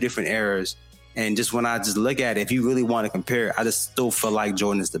players in two different eras. And just when I just look at it, if you really want to compare, I just still feel like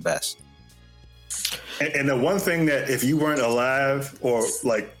Jordan is the best. And the one thing that if you weren't alive or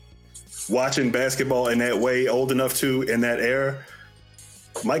like watching basketball in that way, old enough to in that era,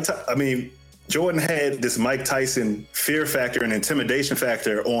 Jordan had this Mike Tyson fear factor and intimidation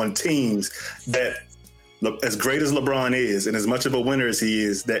factor on teams that, as great as LeBron is and as much of a winner as he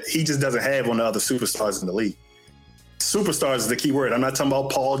is, that he just doesn't have on the other superstars in the league. Superstars is the key word. I'm not talking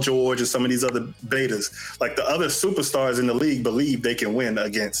about Paul George or some of these other betas. Like, the other superstars in the league believe they can win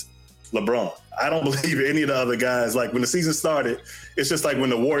against LeBron. I don't believe any of the other guys. Like, when the season started, it's just like when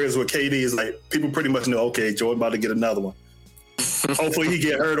the Warriors with KD is like, people pretty much know, okay, Jordan about to get another one. Hopefully he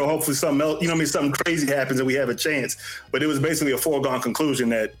get hurt, or hopefully something else, something crazy happens and we have a chance. But it was basically a foregone conclusion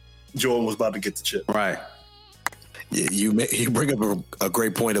that Jordan was about to get the chip. Right. Yeah, you bring up a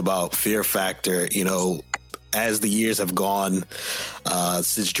great point about fear factor. As the years have gone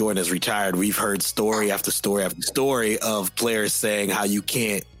since Jordan has retired, we've heard story after story after story of players saying how you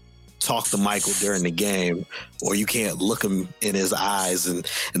can't talk to Michael during the game, or you can't look him in his eyes. And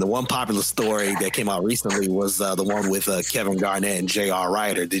the one popular story that came out recently was the one with Kevin Garnett and J.R.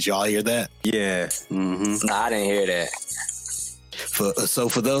 Rider. Did y'all hear that? Yeah. Mm-hmm. No, I didn't hear that. For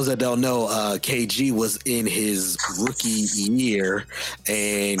those that don't know, KG was in his rookie year,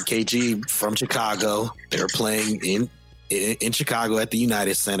 and KG from Chicago. They were playing in Chicago at the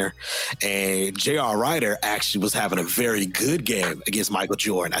United Center, and J.R. Rider actually was having a very good game against Michael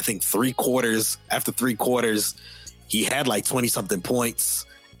Jordan. I think after three quarters, he had like 20-something points,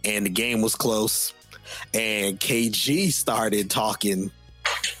 and the game was close. And KG started talking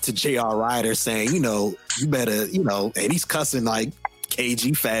to J.R. Ryder saying, you better, and he's cussing like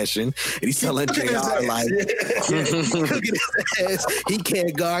KG fashion, and he's telling JR like, look at his ass, he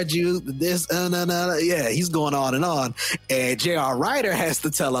can't guard you. This, no. Yeah, he's going on and on, and JR Ryder has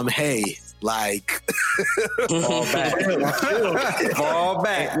to tell him, hey, like, fall back,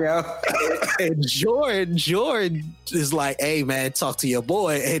 yo. And Jordan is like, hey man, talk to your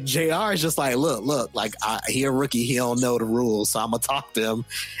boy, and JR is just like, look, like, he a rookie, he don't know the rules, so I'm gonna talk to him.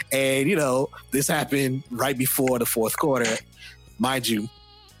 And this happened right before the fourth quarter. Mind you,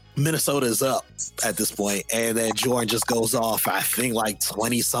 Minnesota is up at this point, and then Jordan just goes off, I think, like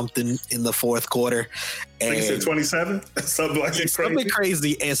 20-something in the fourth quarter. And he said 27? Something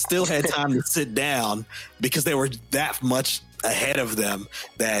crazy, and still had time to sit down because they were that much ahead of them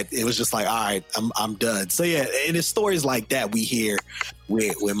that it was just like, all right, I'm done. So yeah, and it's stories like that we hear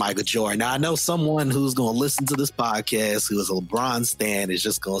with Michael Jordan. Now I know someone who's going to listen to this podcast who is a LeBron stan is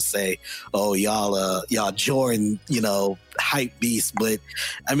just going to say, oh, y'all Jordan, hype beast. But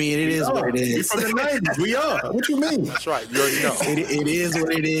I mean, it is what it is. We're from the 90s. We are. What you mean? That's right. You already know. It is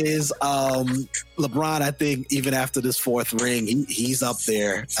what it is. LeBron, I think even after this fourth ring, he's up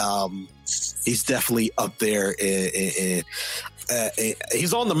there. He's definitely up there. He's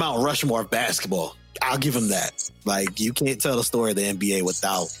on the Mount Rushmore of basketball. I'll give him that. Like, you can't tell the story of the NBA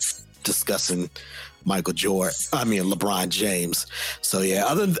without discussing LeBron James. So yeah,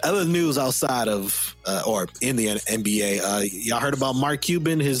 other news outside of or in the NBA, y'all heard about Mark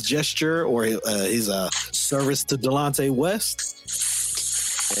Cuban, his gesture or his service to Delonte West?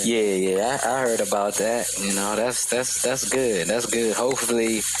 Yeah, I heard about that. That's good. That's good.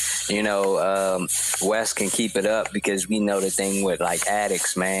 Hopefully, West can keep it up, because we know the thing with like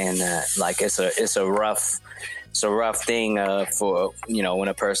addicts, man. Like it's a rough thing for when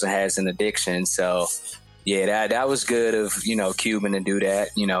a person has an addiction. So yeah, that was good of Cuban to do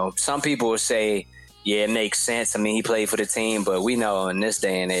that. Some people would say, yeah, it makes sense. I mean, he played for the team, but we know in this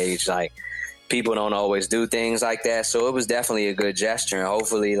day and age, like, people don't always do things like that. So it was definitely a good gesture. And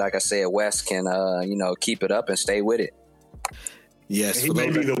hopefully, like I said, West can, keep it up and stay with it. Yes. He may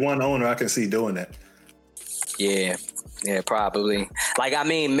be the one owner I can see doing that. Yeah, probably. Like, I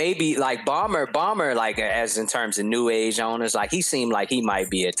mean, maybe like Bomber, like, as in terms of new age owners, like, he seemed like he might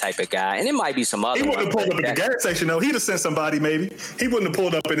be a type of guy. And it might be some other. He wouldn't have pulled up at the gas station, though. He'd have sent somebody, maybe. He wouldn't have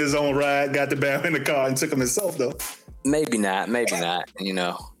pulled up in his own ride, got the bag in the car, and took him himself, though. Maybe not.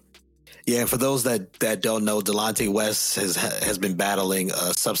 Yeah, for those that don't know, Delonte West has been battling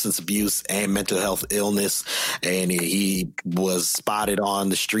substance abuse and mental health illness, and he was spotted on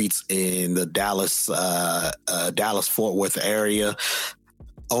the streets in the Dallas Fort Worth area.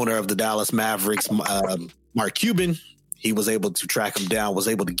 Owner of the Dallas Mavericks, Mark Cuban, he was able to track him down, was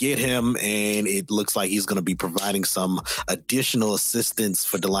able to get him, and it looks like he's going to be providing some additional assistance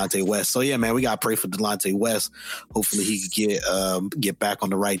for Delonte West. So yeah, man, we got to pray for Delonte West. Hopefully he can get back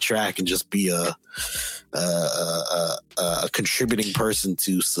on the right track and just be a contributing person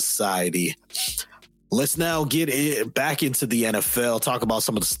to society. Let's now get back into the NFL, talk about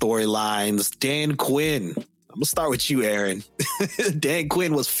some of the storylines. Dan Quinn. I'm going to start with you, Aaron. Dan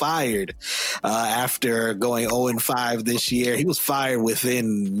Quinn was fired after going 0-5 this year. He was fired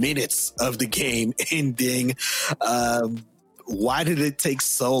within minutes of the game ending. why did it take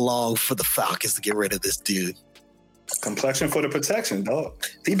so long for the Falcons to get rid of this dude? Complexion for the protection, dog.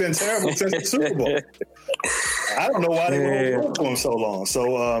 He been terrible since the Super Bowl. I don't know why they were holding on to him so long.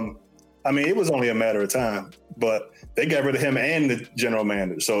 So, I mean, it was only a matter of time, but they got rid of him and the general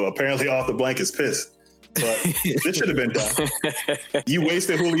manager. So apparently Arthur Blank is pissed. But this should have been done. You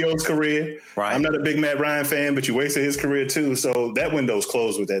wasted Julio's career. Right. I'm not a big Matt Ryan fan, but you wasted his career too. So that window's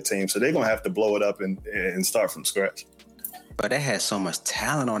closed with that team. So they're going to have to blow it up and start from scratch. But they had so much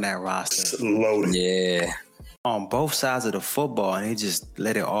talent on that roster. It's loaded. Yeah. On both sides of the football, and they just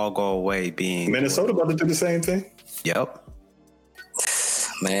let it all go away. Being Minnesota about to do the same thing. Yep.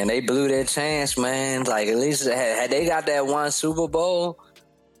 Man, they blew their chance, man. Like, at least had they got that one Super Bowl,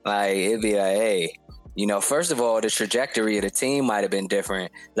 like, it'd be like, hey, you know, first of all, the trajectory of the team might have been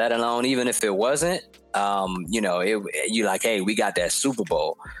different, let alone even if it wasn't, you know, you like, hey, we got that Super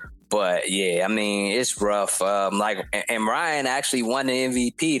Bowl. But yeah, I mean, it's rough. And Ryan actually won the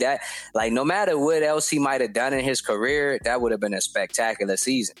MVP. That, like, no matter what else he might have done in his career, that would have been a spectacular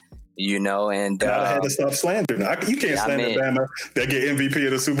season, you know. And I had to stop slandering. You can't slander Bama that get MVP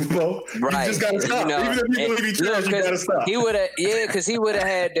of the Super Bowl. Right? You just gotta stop. You know, even if you believe he trash, you gotta stop. He would have, because he would have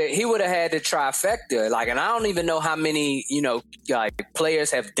had the trifecta. Like, and I don't even know how many, you know, like,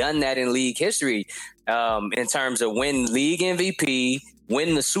 players have done that in league history, in terms of win league MVP,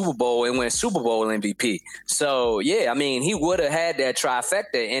 win the Super Bowl, and win Super Bowl MVP. So yeah, I mean, he would have had that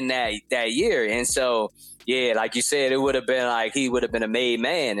trifecta in that year. And so yeah, like you said, it would have been like he would have been a made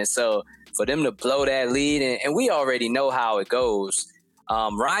man. And so for them to blow that lead, and we already know how it goes.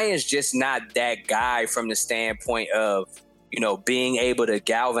 Ryan's just not that guy from the standpoint of, you know, being able to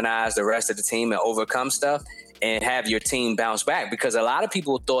galvanize the rest of the team and overcome stuff and have your team bounce back. Because a lot of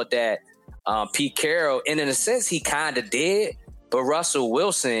people thought that Pete Carroll, and in a sense, he kind of did. But Russell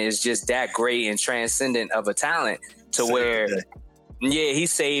Wilson is just that great and transcendent of a talent to where, yeah, he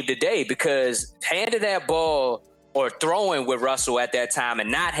saved the day, because handing that ball or throwing with Russell at that time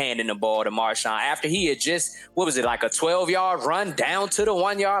and not handing the ball to Marshawn after he had just, what was it, like a 12-yard run down to the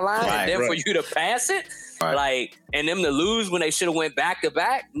 1-yard line, and then for you to pass it, like, and them to lose when they should have went back to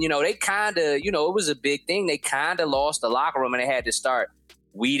back, you know, they kind of, you know, it was a big thing. They kind of lost the locker room and they had to start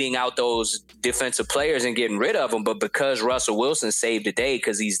weeding out those defensive players and getting rid of them. But because Russell Wilson saved the day,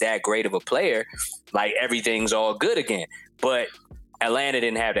 because he's that great of a player, like, everything's all good again. But Atlanta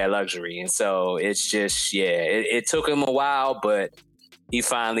didn't have that luxury. And so it's just, yeah, it took him a while, but he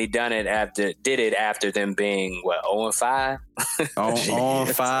finally did it after them being, what, 0-5?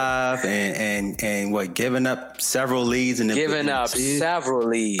 0-5 and what, giving up several leads. Several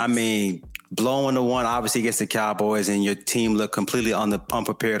leads. I mean, blowing the one obviously against the Cowboys, and your team looked completely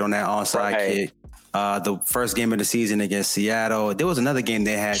unprepared on that onside kick. The first game of the season against Seattle. There was another game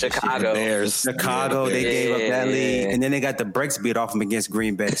they had. Chicago. They gave up that lead, and then they got the brakes beat off them against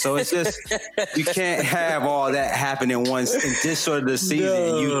Green Bay. So it's just, you can't have all that happen in this sort of the season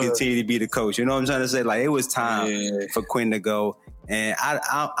and you continue to be the coach. You know what I'm trying to say? Like, it was time for Quinn to go. And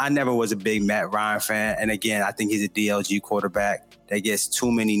I never was a big Matt Ryan fan. And again, I think he's a DLG quarterback that gets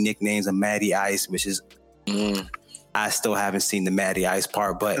too many nicknames of Matty Ice, which is, I still haven't seen the Matty Ice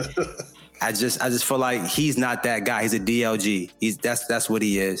part, but I just feel like he's not that guy. He's a DLG. That's what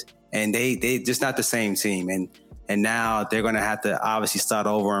he is. And they just not the same team. And now they're going to have to obviously start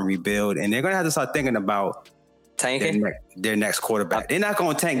over and rebuild. And they're going to have to start thinking about tanking their next quarterback. They're not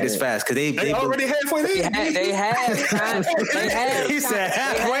going to tank this fast because they already halfway there. They have. He said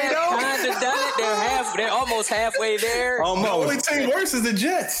halfway though. Kind of done it. They're almost halfway there. Almost. The only team worse is the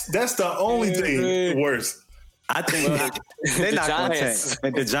Jets. That's the only team worse. I think they're not going to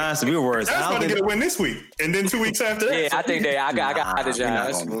tank. The Giants will be worse. That's going to get a win this week, and then 2 weeks after that. Yeah, I think I got the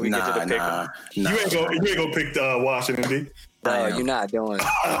Giants when we get to the pick. You ain't gonna pick Washington, D. No, you're not doing.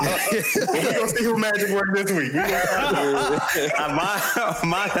 We're gonna see who Magic work this week.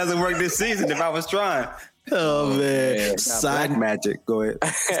 Mine hasn't worked this season. If I was trying. Oh man! Side Magic. Go ahead.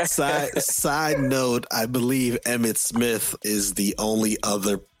 Side note: I believe Emmitt Smith is the only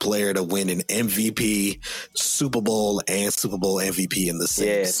other player to win an MVP, Super Bowl, and Super Bowl MVP in the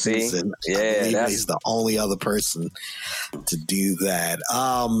same season. I believe he's the only other person to do that.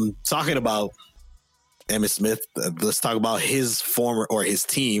 Talking about Emmitt Smith, let's talk about his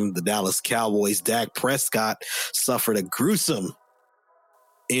team, the Dallas Cowboys. Dak Prescott suffered a gruesome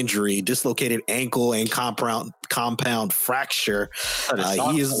injury, dislocated ankle and compound fracture.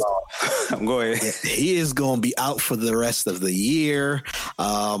 He is going to be out for the rest of the year.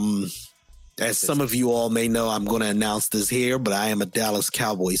 As some of you all may know, I'm going to announce this here, but I am a Dallas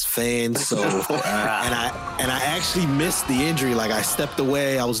Cowboys fan. So, and I actually missed the injury. Like, I stepped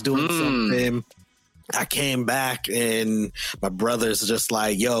away. I was doing something. I came back and my brother's just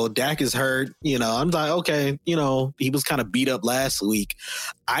like, yo, Dak is hurt. You know, I'm like, okay, you know, he was kind of beat up last week.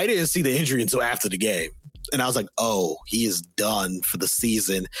 I didn't see the injury until after the game. And I was like, oh, he is done for the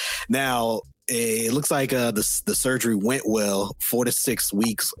season. Now, it looks like the surgery went well. 4 to 6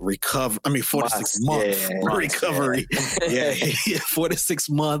 weeks recover. I mean, 4 to 6 months recovery. Yeah, 4 to 6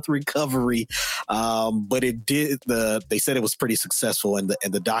 month recovery. But it did. They said it was pretty successful, and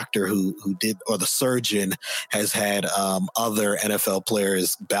the doctor who did, or the surgeon, has had other NFL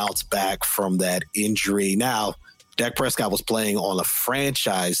players bounce back from that injury. Now, Dak Prescott was playing on a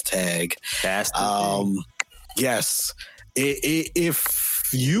franchise tag. That's the thing. Yes, if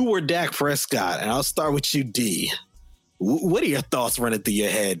you were Dak Prescott, and I'll start with you, D. What are your thoughts running through your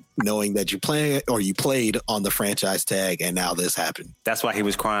head, knowing that you played on the franchise tag, and now this happened? That's why he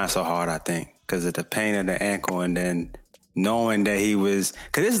was crying so hard, I think, because of the pain in the ankle, and then knowing that he was.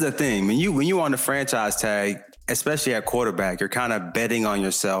 Because this is the thing: when you on the franchise tag, especially at quarterback, you're kind of betting on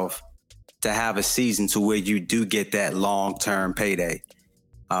yourself to have a season to where you do get that long-term payday.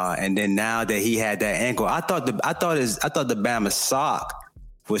 And then now that he had that ankle, I thought the Bama sock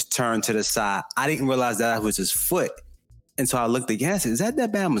was turned to the side. I didn't realize that was his foot. And so I looked again, I said, is that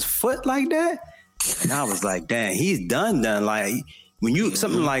Bama's foot like that? And I was like, dang, he's done. Like, when you,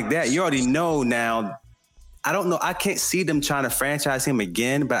 something like that, you already know now. I don't know. I can't see them trying to franchise him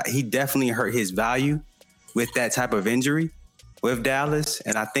again, but he definitely hurt his value with that type of injury with Dallas.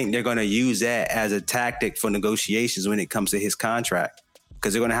 And I think they're going to use that as a tactic for negotiations when it comes to his contract,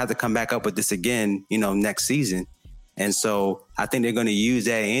 because they're going to have to come back up with this again, next season. And so I think they're going to use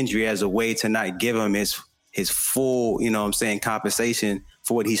that injury as a way to not give him his full, compensation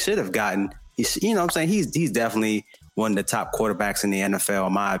for what he should have gotten. He's definitely one of the top quarterbacks in the NFL,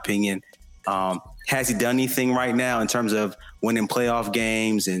 in my opinion. Has he done anything right now in terms of winning playoff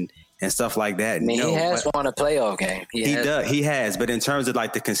games and stuff like that? I mean, he has won a playoff game. He has. But in terms of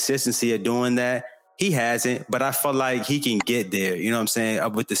like the consistency of doing that, he hasn't. But I feel like he can get there,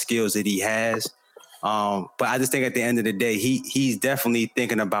 with the skills that he has. But I just think at the end of the day, he's definitely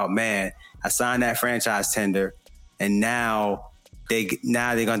thinking about, man, I signed that franchise tender, and now they're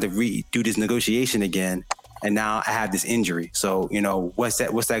going to redo this negotiation again, and now I have this injury. So what's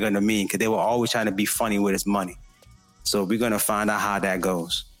that going to mean? Because they were always trying to be funny with his money. So we're going to find out how that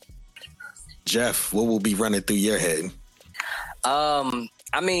goes. Jeff, what will be running through your head?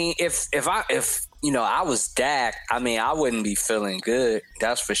 I mean, if I was Dak, I mean, I wouldn't be feeling good.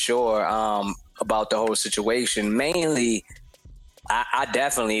 That's for sure. About the whole situation. Mainly, I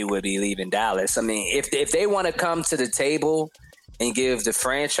definitely would be leaving Dallas. I mean, if they want to come to the table and give the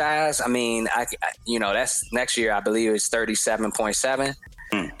franchise, I mean, that's next year. I believe it's 37.7,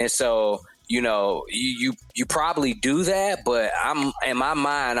 and so you probably do that. But in my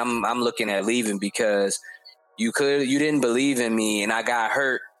mind, I'm looking at leaving because you didn't believe in me, and I got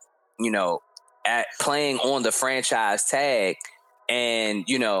hurt. At playing on the franchise tag, and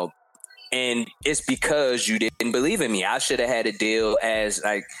and it's because you didn't believe in me. I should have had a deal as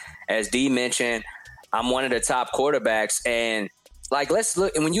D mentioned. I'm one of the top quarterbacks, and let's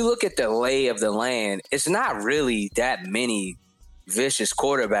look. And when you look at the lay of the land, it's not really that many vicious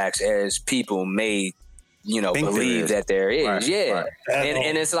quarterbacks as people may, believe that there is. Right, yeah, right.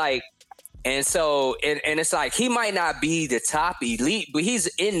 And it's like, and so and it's like he might not be the top elite, but he's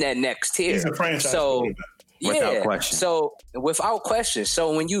in that next tier. He's a franchise quarterback. Without question. So without question.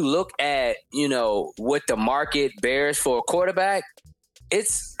 So when you look at, what the market bears for a quarterback,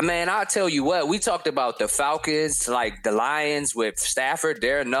 I'll tell you what, we talked about the Falcons, like the Lions with Stafford.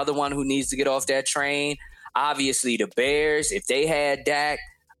 They're another one who needs to get off that train. Obviously the Bears, if they had Dak,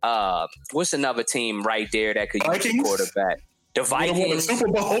 what's another team right there that could use a quarterback? The Vikings. The Super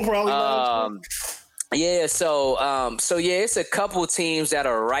Bowl, probably. Yeah, so it's a couple teams that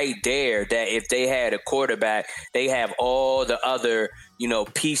are right there that if they had a quarterback, they have all the other,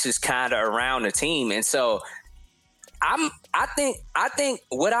 pieces kind of around the team. And so I think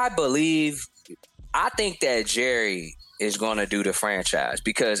that Jerry is going to do the franchise,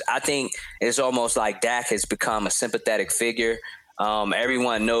 because I think it's almost like Dak has become a sympathetic figure.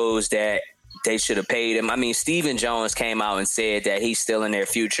 Everyone knows that they should have paid him. I mean, Stephen Jones came out and said that he's still in their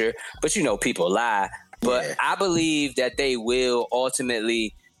future, but people lie. But yeah. I believe that they will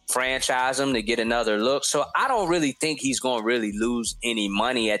ultimately franchise him to get another look. So I don't really think he's going to really lose any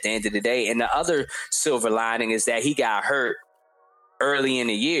money at the end of the day. And the other silver lining is that he got hurt early in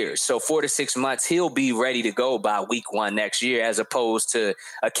the year. So 4 to 6 months, he'll be ready to go by week 1 next year, as opposed to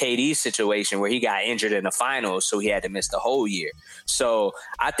a KD situation where he got injured in the finals, so he had to miss the whole year. So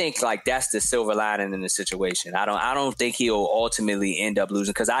I think like that's the silver lining in the situation. I don't think he'll ultimately end up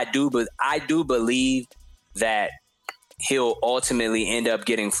losing, because I do believe that he'll ultimately end up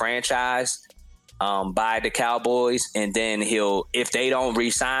getting franchised by the Cowboys, and then if they don't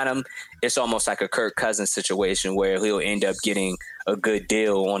re-sign him, it's almost like a Kirk Cousins situation where he'll end up getting a good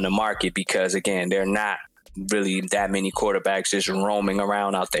deal on the market, because again, there are not really that many quarterbacks just roaming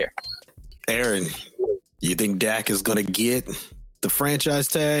around out there. Aaron, you think Dak is going to get the franchise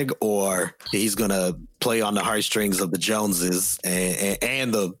tag, or he's going to play on the heartstrings of the Joneses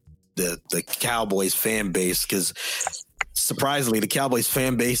and the Cowboys fan base? Because surprisingly, the Cowboys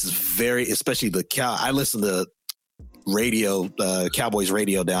fan base is especially I listen to radio, Cowboys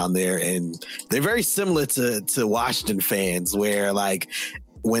radio down there, and they're very similar to Washington fans, where like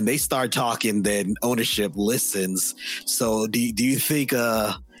when they start talking, then ownership listens. So do you think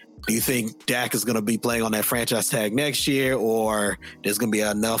Dak is going to be playing on that franchise tag next year, or there's going to be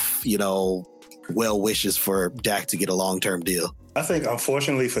enough, well wishes for Dak to get a long-term deal? I think,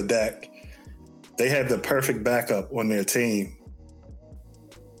 unfortunately for Dak, they have the perfect backup on their team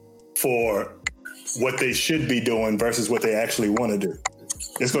for what they should be doing versus what they actually want to do.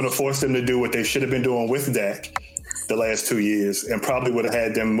 It's going to force them to do what they should have been doing with Dak the last 2 years, and probably would have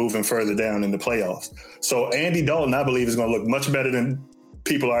had them moving further down in the playoffs. So Andy Dalton, I believe, is going to look much better than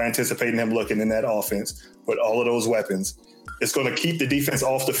people are anticipating him looking in that offense with all of those weapons. It's going to keep the defense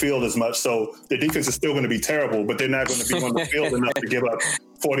off the field as much. So the defense is still going to be terrible, but they're not going to be on the field enough to give up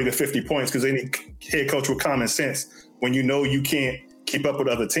 40 to 50 points, because any head coach with common sense, when you know you can't keep up with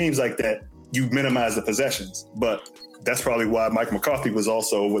other teams like that, you minimize the possessions. But that's probably why Mike McCarthy was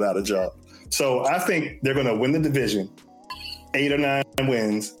also without a job. So I think they're going to win the division, 8 or 9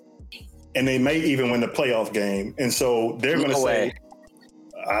 wins, and they may even win the playoff game. And so they're going to say,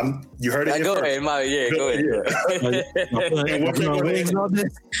 you heard it here go first. Ahead, go ahead. And what they're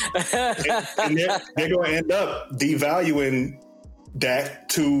going to end up devaluing Dak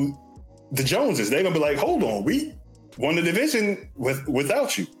to the Joneses. They're going to be like, hold on, we won the division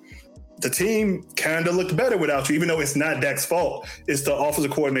without you. The team kind of looked better without you, even though it's not Dak's fault. It's the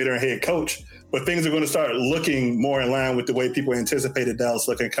offensive coordinator and head coach. But things are going to start looking more in line with the way people anticipated Dallas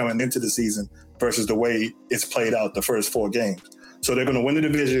looking coming into the season versus the way it's played out the first 4 games. So they're going to win the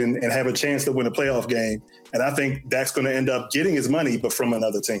division and have a chance to win a playoff game. And I think Dak's going to end up getting his money, but from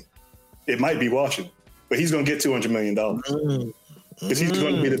another team. It might be Washington, but he's going to get $200 million. Because he's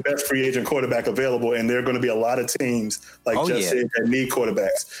going to be the best free agent quarterback available, and there are going to be a lot of teams, like said, that need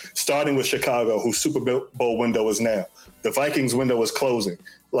quarterbacks, starting with Chicago, whose Super Bowl window is now. The Vikings window is closing.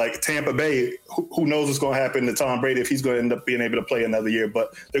 Like Tampa Bay, who knows what's going to happen to Tom Brady if he's going to end up being able to play another year.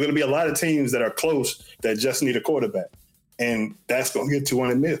 But there are going to be a lot of teams that are close that just need a quarterback, and that's going to get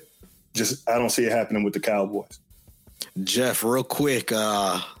 $200 million. I don't see it happening with the Cowboys. Jeff, real quick,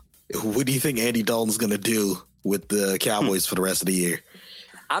 what do you think Andy Dalton's going to do with the Cowboys for the rest of the year?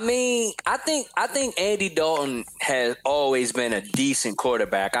 I mean, I think Andy Dalton has always been a decent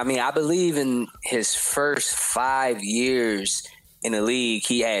quarterback. I mean, I believe in his first 5 years in the league,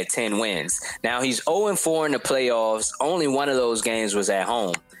 he had 10 wins. Now he's 0-4 in the playoffs. Only one of those games was at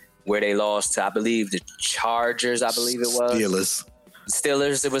home, where they lost to, I believe, the Chargers. I believe it was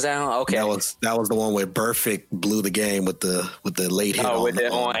Steelers. It was at home. Okay, that was the one where Burfict blew the game with the late hit.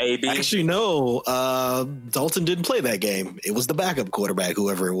 On AB. Actually, no. Dalton didn't play that game. It was the backup quarterback,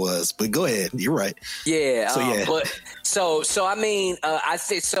 whoever it was. But go ahead. You're right. Yeah. So I mean, I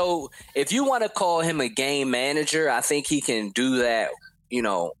think so. If you want to call him a game manager, I think he can do that.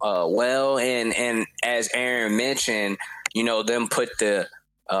 Well, and as Aaron mentioned, them put the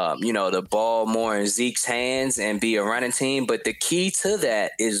ball more in Zeke's hands and be a running team. But the key to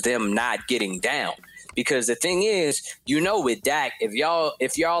that is them not getting down. Because the thing is, with Dak, if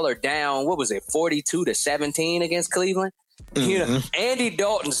y'all are down, what was it, 42-17 against Cleveland? Mm-hmm. Andy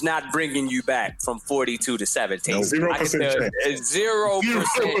Dalton's not bringing you back from 42-17. 0% chance.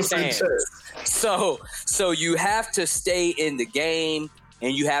 0% chance. So you have to stay in the game,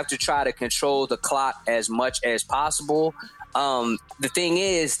 and you have to try to control the clock as much as possible. The thing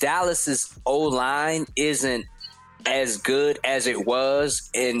is, Dallas's O-line isn't as good as it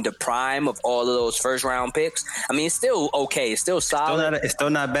was in the prime of all of those first round picks. I mean, it's still okay. It's still solid. It's still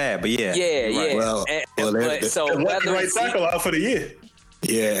not bad, but yeah. Yeah. Well, so whether right tackle out for the year.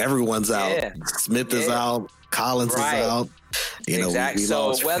 Yeah, everyone's out. Yeah. Smith is out. Collins is out. Exactly.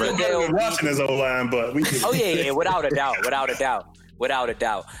 So whether they're watching his O-line, but we. Without a doubt. without a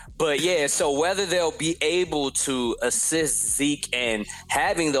doubt. But yeah, so whether they'll be able to assist Zeke in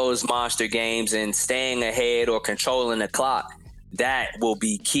having those monster games and staying ahead or controlling the clock, that will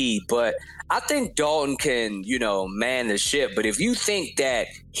be key. But I think Dalton can, man the ship. But if you think that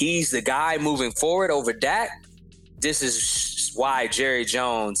he's the guy moving forward over Dak, this is why Jerry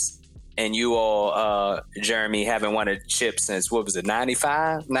Jones and you all, Jeremy, haven't won a chip since, what was it,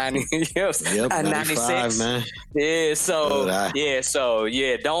 95? 90? Yep, 96, man. Yeah,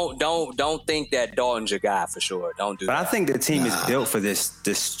 don't think that Dalton's your guy for sure. Don't do that. But I think the team is built for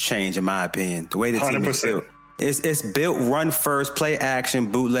this change, in my opinion. The way the team 100%. Is built. It's built run first, play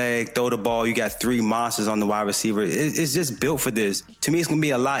action, bootleg, throw the ball. You got 3 monsters on the wide receiver. It's just built for this. To me, it's going to be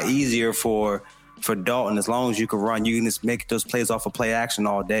a lot easier for Dalton. As long as you can run, you can just make those plays off of play action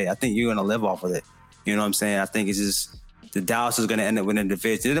all day. I think you're going to live off of it. You know what I'm saying? I think it's just the Dallas is going to end up winning the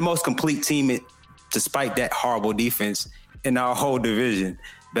division. They're the most complete team, despite that horrible defense, in our whole division.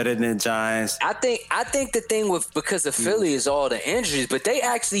 Better than the Giants. I think the thing because of Philly is all the injuries, but they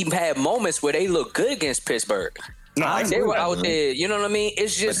actually had moments where they look good against Pittsburgh. No, they were out there. You know what I mean?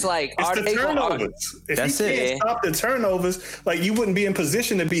 It's just like it's the turnovers. If you can't stop the turnovers, like you wouldn't be in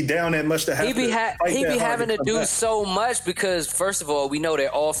position to be down that much to have. He'd be having to do so much because first of all, we know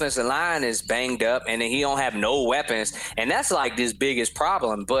their offensive line is banged up, and then he don't have no weapons, and that's like his biggest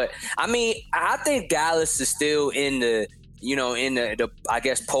problem. But I mean, I think Dallas is still in the I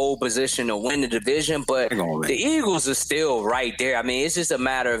guess pole position to win the division, but the Eagles are still right there. I mean, it's just a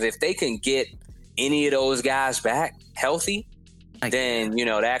matter of if they can get any of those guys back healthy, then,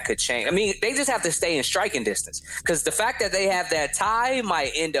 that could change. I mean, they just have to stay in striking distance because the fact that they have that tie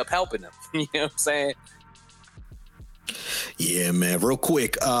might end up helping them. You know what I'm saying? Yeah, man. Real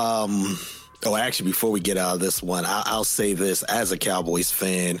quick. Actually, before we get out of this one, I'll say this as a Cowboys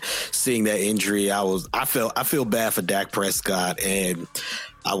fan, seeing that injury, I feel bad for Dak Prescott, and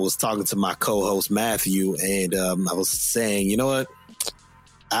I was talking to my co-host Matthew, and I was saying, you know what?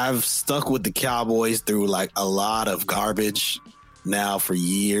 I've stuck with the Cowboys through like a lot of garbage now for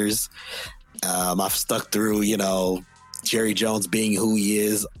years. I've stuck through, Jerry Jones being who he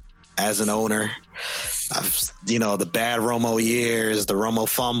is as an owner. The bad Romo years, the Romo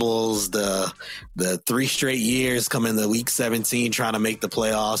fumbles, the 3 straight years coming to week 17 trying to make the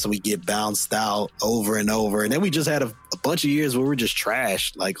playoffs, and we get bounced out over and over. And then we just had a bunch of years where we're just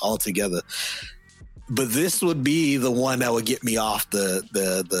trashed like altogether. But this would be the one that would get me off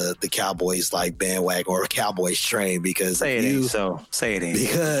the Cowboys like bandwagon or Cowboys train because say it ain't.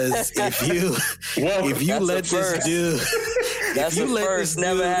 Because if you let this dude, that's the first.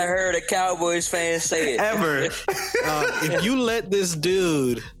 Never had heard a Cowboys fan say it ever. If you let this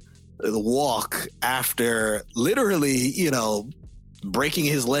dude walk after literally, breaking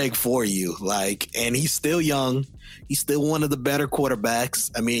his leg for you, and he's still young, he's still one of the better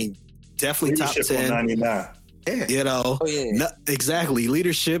quarterbacks. I mean. Definitely leadership top 10. 99. Yeah. Exactly.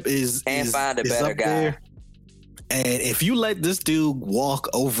 Leadership is find a better guy. There. And if you let this dude walk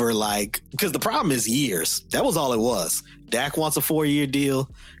over, because the problem is years. That was all it was. Dak wants a 4-year deal.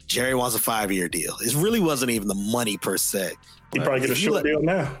 Jerry wants a 5-year deal. It really wasn't even the money per se. He probably get a short deal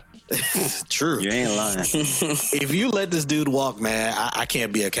now. True. You ain't lying. If you let this dude walk, man, I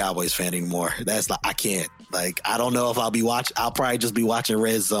can't be a Cowboys fan anymore. I can't. I don't know if I'll be watching. I'll probably just be watching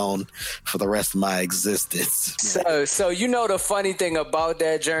Red Zone for the rest of my existence. So the funny thing about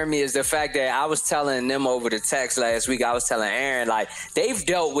that, Jeremy, is the fact that I was telling them over the text last week. I was telling Aaron, they've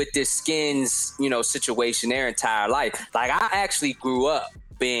dealt with this Skins, situation their entire life. I actually grew up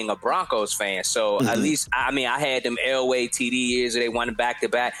being a Broncos fan. So at least, I had them Elway TD years where they won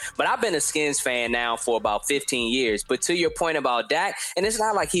back-to-back. But I've been a Skins fan now for about 15 years. But to your point about Dak, and it's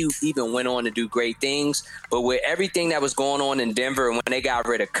not like he even went on to do great things, but with everything that was going on in Denver and when they got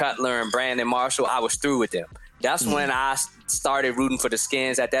rid of Cutler and Brandon Marshall, I was through with them. That's when I started rooting for the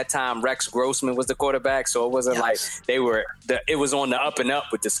Skins. At that time, Rex Grossman was the quarterback, so it wasn't it was on the up and up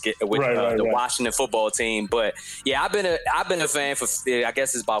with the Washington football team. But yeah, I've been a fan for I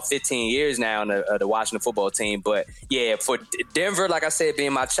guess it's about 15 years now of the Washington football team. But yeah, for Denver, like I said,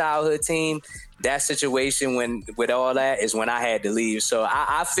 being my childhood team, that situation with all that is when I had to leave. So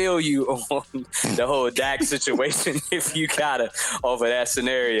I feel you on the whole Dak situation if you gotta over that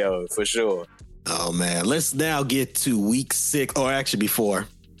scenario for sure. Oh, man. Let's now get to week 6, or actually before.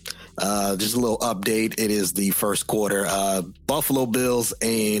 Just a little update. It is the first quarter. Buffalo Bills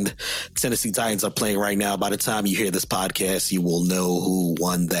and Tennessee Titans are playing right now. By the time you hear this podcast, you will know who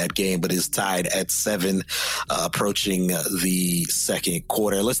won that game, but it's tied at 7, approaching the second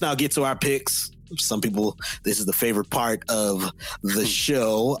quarter. Let's now get to our picks. some people, this is the favorite part of the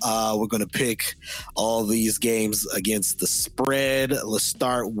show. We're going to pick all these games against the spread. Let's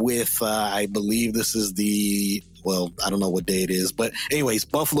start with, I believe this is I don't know what day it is, but anyways,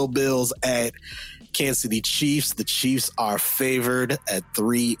 Buffalo Bills at Kansas City Chiefs. The Chiefs are favored at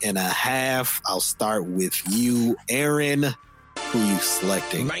 3.5. I'll start with you, Aaron. Who are you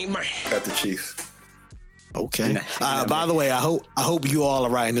selecting? Got the Chiefs. Okay. By the way, I hope you all are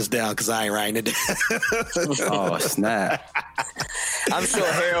writing this down because I ain't writing it down. Oh snap! I'm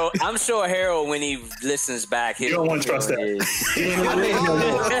sure Harold, when he listens back, you don't want to trust that. You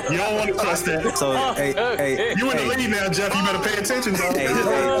don't want to trust that. So, hey, you in the lead now, Jeff. You better pay attention, bro. Hey,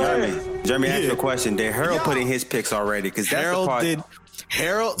 Jeremy, ask you a question. Did Harold put in his picks already? Because Harold did.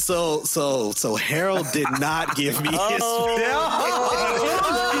 Harold, so Harold did not give me his.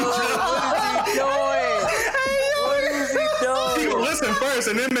 Listen first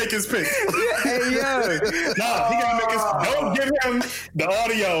and then make his pick. Hey, yo. No, he gotta make his. Don't give him the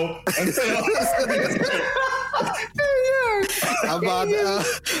audio until.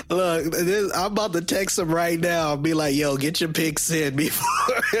 I'm about to text him right now and be like, "Yo, get your picks in before."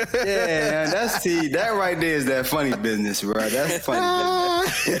 Yeah, that right there is that funny business, bro. That's funny.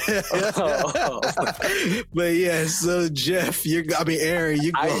 But yeah, so Jeff, Aaron,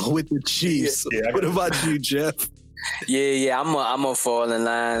 you go with the Chiefs. What about you, Jeff? Yeah, I'm gonna fall in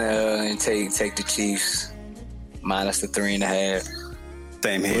line and take the Chiefs minus the 3.5.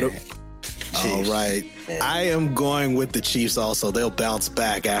 Same here. All right. I am going with the Chiefs also. They'll bounce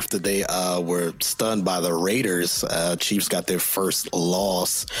back after they were stunned by the Raiders. Chiefs got their first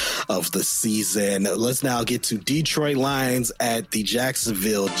loss of the season. Let's now get to Detroit Lions at the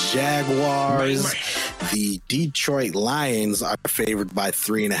Jacksonville Jaguars. The Detroit Lions are favored by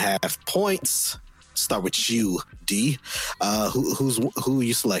 3.5 points. Start with you, D. Who are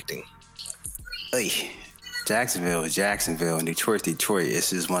you selecting? Hey. Jacksonville, and Detroit.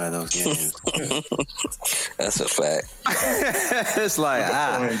 This is one of those games. That's a fact. It's like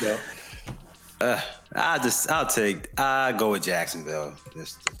I'll go with Jacksonville.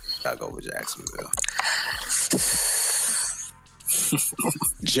 I'll go with Jacksonville.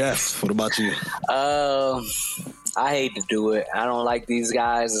 Jeff, what about you? I hate to do it. I don't like these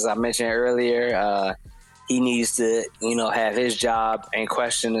guys, as I mentioned earlier. He needs to, have his job in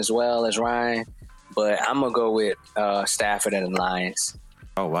question as well as Ryan. But I'm going to go with Stafford and the Lions.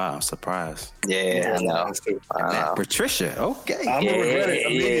 Oh, wow. Surprise. Yeah, I know. Patricia. Okay. I'm going to regret it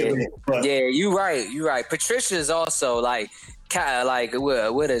immediately. Yeah, you're right. Patricia is also what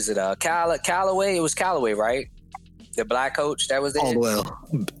is it? Callaway? It was Callaway, right? The black coach that was there? Caldwell.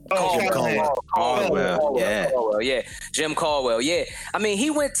 Yeah. Jim Caldwell. Yeah. I mean, he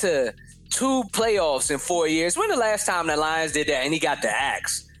went to 2 playoffs in 4 years. When the last time the Lions did that and he got the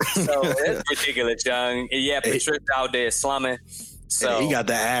axe? So that's ridiculous, John. Yeah, Patricia out there slumming. So he got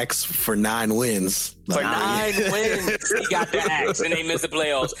the axe for 9 wins. For 9 wins, he got the axe, and they missed the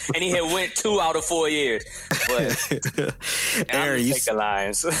playoffs. And he had went 2 out of 4 years. But Aaron, you take the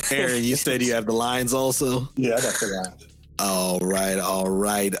Lions. Aaron, you said you have the Lions also. Yeah, I got the Lions. All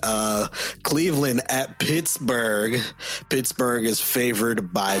right. Cleveland at Pittsburgh. Pittsburgh is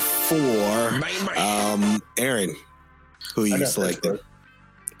favored by 4. Aaron, who are you selecting?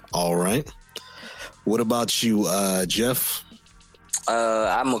 All right. What about you, Jeff?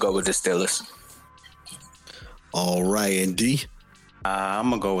 I'm going to go with the Steelers. All right. And D? I'm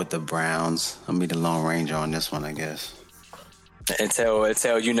going to go with the Browns. I'll be the Lone Ranger on this one, I guess. Until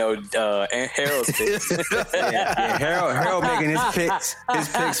Harold's picks. yeah, Harold making his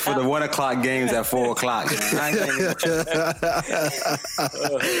picks for the 1 o'clock games at 4 o'clock.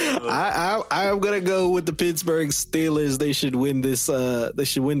 I'm gonna go with the Pittsburgh Steelers. They should win this. They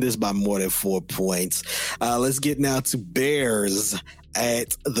should win this by more than 4 points. Let's get now to Bears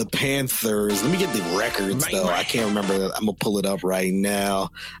at the Panthers. Let me get the records though. I can't remember. I'm gonna pull it up right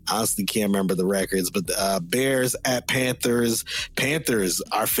now. Honestly, can't remember the records. But Bears at Panthers. Panthers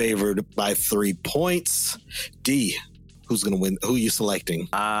are favored by 3 points. D, who's gonna win? Who are you selecting?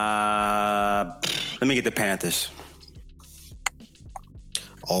 Let me get the Panthers.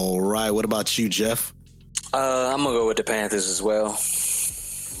 All right. What about you, Jeff? I'm gonna go with the Panthers as well.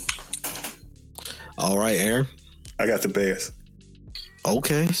 All right, Aaron. I got the Bears.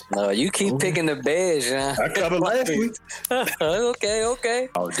 Okay. You keep picking the Bears, huh? I covered last week. Okay.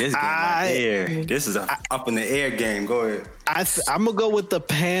 Oh, this game right here. This is a up in the air game. Go ahead. I'm gonna go with the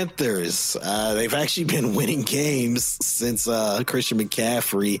Panthers. They've actually been winning games since Christian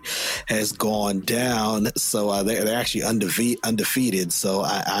McCaffrey has gone down, so they're actually undefeated. So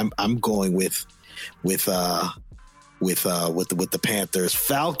I'm going with with the Panthers.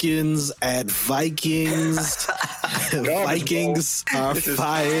 Falcons at Vikings. Vikings are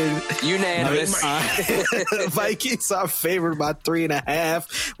fired. Unanimous. Vikings are favored by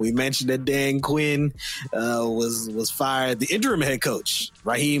 3.5. We mentioned that Dan Quinn was fired. The interim head coach,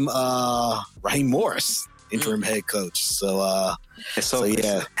 Raheem Morris, interim head coach. So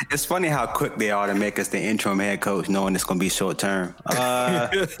yeah, it's funny how quick they are to make us the interim head coach, knowing it's going to be short term. Yeah,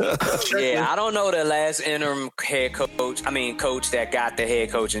 I don't know the last interim head coach. I mean, coach that got the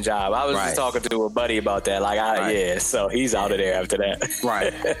head coaching job. I was just talking to a buddy about that. Yeah, so he's out of there after that.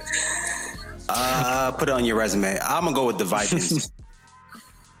 Right. Put it on your resume. I'm gonna go with the Vikings.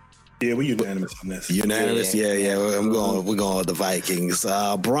 Yeah, we're unanimous on this. Unanimous, yeah. We're going with the Vikings.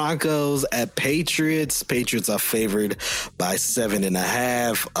 Broncos at Patriots. Patriots are favored by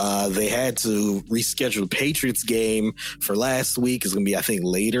 7.5. They had to reschedule the Patriots game for last week. It's going to be, I think,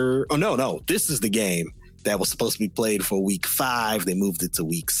 later. Oh, no. This is the game that was supposed to be played for week 5. They moved it to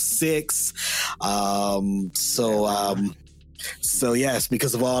week 6. So yes,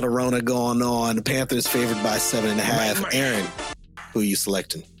 because of all the Rona going on, the Panthers favored by 7.5. Aaron, who are you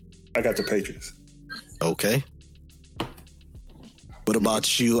selecting? I got the Patriots. Okay. What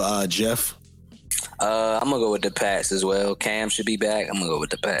about you, Jeff? I'm gonna go with the Pats as well. Cam should be back. I'm gonna go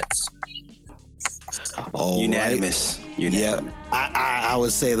with the Pats. Unanimous. Right. Yeah, I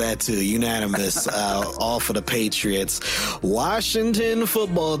would say that too. Unanimous. All for the Patriots. Washington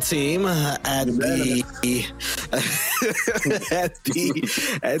football team at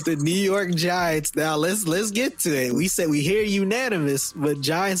the New York Giants. Now let's get to it. We said we hear unanimous, but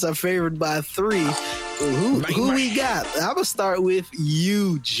Giants are favored by 3. Who we got? I'm gonna start with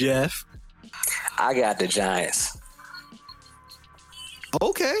you, Jeff. I got the Giants.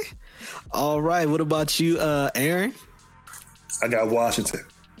 Okay. All right. What about you, Aaron? I got Washington.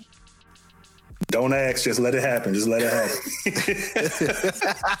 Don't ask, just let it happen. Just let it happen.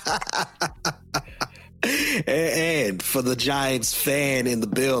 And for the Giants fan in the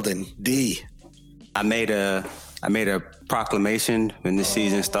building, D. I made a proclamation when the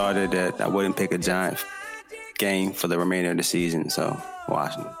season started that I wouldn't pick a Giant game for the remainder of the season. So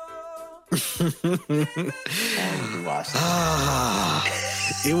Washington.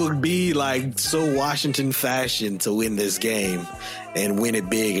 It would be like so Washington fashion to win this game and win it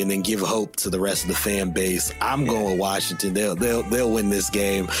big and then give hope to the rest of the fan base. I'm going Washington. They'll win this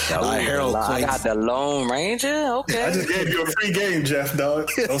game. Harold Quinn. I got the Lone Ranger. Okay. I just gave you a free game, Jeff, dog.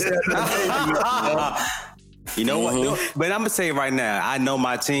 Don't say You know what? No, but I'm gonna say right now, I know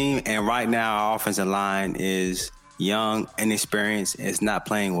my team, and right now our offensive line is young, inexperienced, and it's not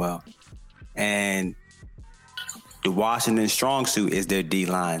playing well. And the Washington strong suit is their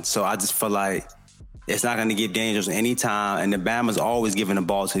D-line. So I just feel like it's not going to get dangerous anytime. And the Bama's always giving the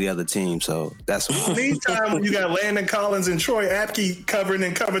ball to the other team. So that's meantime when you got Landon Collins and Troy Apke covering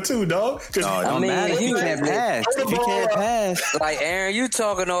in cover 2, dog. You can't pass. You can't pass. Like, Aaron, you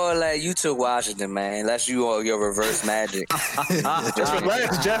talking all that. You took Washington, man. That's your reverse magic. Just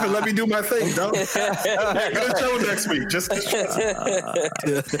relax, Jeff, and let me do my thing, dog. Good show next week.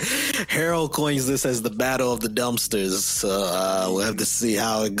 Harold coins this as the battle of the dumpsters. So we'll have to see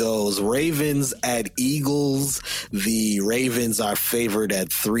how it goes. Ravens at Eagles. The Ravens are favored at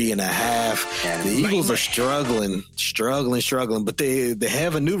 3.5. The Eagles are struggling, but they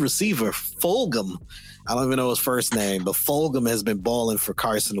have a new receiver, Fulgham. I don't even know his first name, but Fulgham has been balling for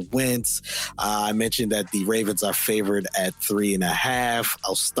Carson Wentz. I mentioned that the Ravens are favored at 3.5.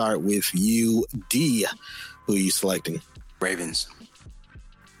 I'll start with you, D. Who are you selecting? Ravens.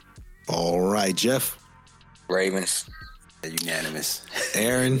 All right, Jeff. Ravens. Unanimous.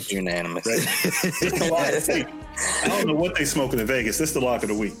 Aaron? Unanimous. I don't know what they smoking in Vegas. This is the lock of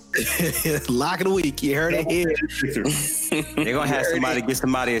the week. Lock of the week. You heard it here. They're going to have somebody get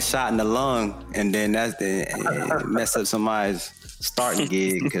somebody a shot in the lung, and then that's mess up somebody's starting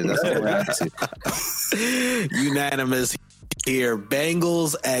gig, because that's what we're to. Unanimous here.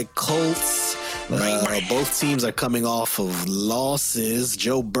 Bengals at Colts. Both teams are coming off of losses.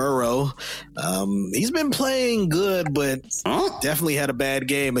 Joe Burrow, he's been playing good, but definitely had a bad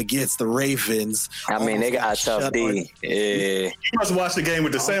game against the Ravens. I mean, they got a tough D. Yeah. You must watch the game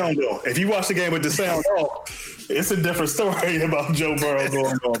with the sound though. If you watch the game with the sound off, it's a different story about Joe Burrow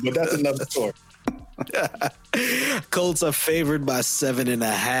going on, but that's another story. Colts are favored by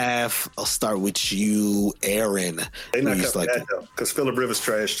 7.5. I'll start with you, Aaron. They're not coming back though, because Phillip Rivers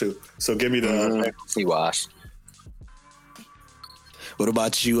trash too. So give me the he washed. What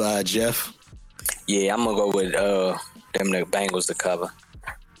about you, Jeff? Yeah, I'm gonna go with the Bengals to cover.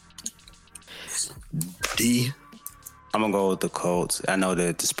 D. I'm gonna go with the Colts. I know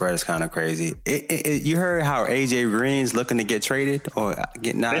that the spread is kind of crazy. You heard how AJ Green's looking to get traded or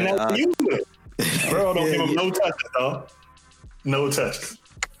get not? Bro, don't give him no touches, dog. No touches.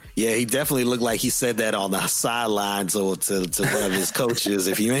 Yeah, he definitely looked like he said that on the sidelines or to one of his coaches.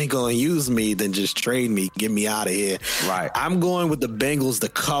 If you ain't going to use me, then just trade me. Get me out of here. Right. I'm going with the Bengals to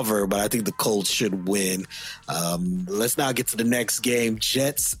cover, but I think the Colts should win. Let's now get to the next game.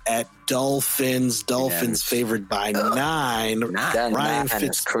 Jets at Dolphins. Dolphins favored by 9. That 9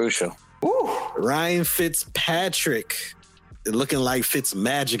 is crucial. Ryan Fitzpatrick. Looking like Fitz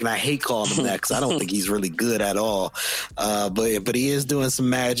magic, and I hate calling him that because I don't think he's really good at all. But he is doing some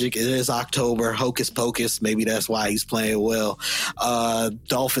magic. It is October, hocus pocus. Maybe that's why he's playing well.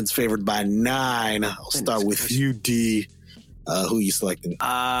 Dolphins favored by 9. I'll start with you, D. Who are you selecting?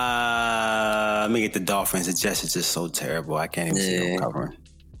 Let me get the Dolphins. The Jets is just so terrible. I can't even see them covering.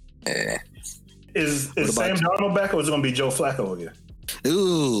 Yeah. Is Sam Darnold back, or is it going to be Joe Flacco again?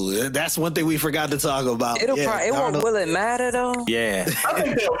 Ooh, that's one thing we forgot to talk about. Will it matter though? Yeah. I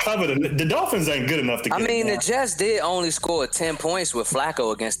think they'll cover the Dolphins ain't good enough to get the Jets did only score 10 points with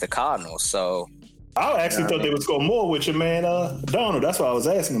Flacco against the Cardinals, so I actually thought they would score more with your man Donald. That's why I was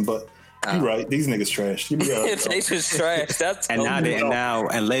asking, but you're right. These niggas trash. They just trash. That's and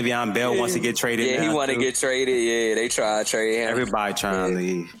Le'Veon Bell wants to get traded. Yeah, he want to get traded. Yeah, they try to trade him. Everybody trying to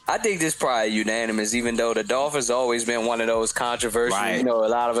leave. I think this is probably unanimous, even though the Dolphins always been one of those controversial. Right. You know, a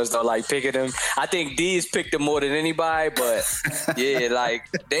lot of us don't like picking them. I think D's picked them more than anybody, but yeah, like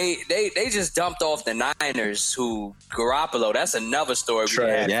they just dumped off the Niners, who Garoppolo. That's another story.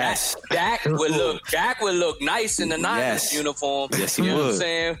 Yes. Dak would look nice in the Niners uniform. Yes, he would. You know what I'm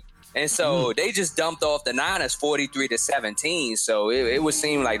saying? And so they just dumped off the Niners 43-17. So it would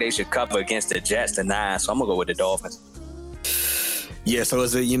seem like they should cover against the Jets, the 9. So I'm going to go with the Dolphins. Yeah, so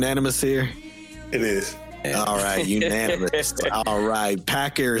is it unanimous here? It is. Yeah. All right, unanimous. All right,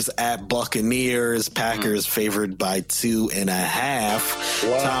 Packers at Buccaneers. Packers favored by 2.5.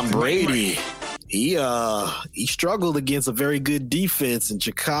 Wow. Tom Brady. He struggled against a very good defense in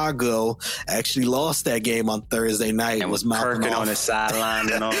Chicago. Actually lost that game on Thursday night and was mouthing off on the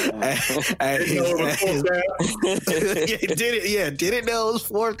sideline and all. Didn't know it was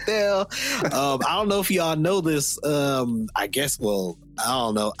 4th down. I don't know if y'all know this. I guess. Well, I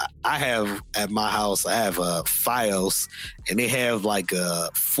don't know. I have at my house. I have a Fios, and they have like a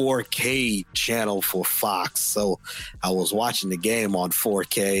 4K channel for Fox. So I was watching the game on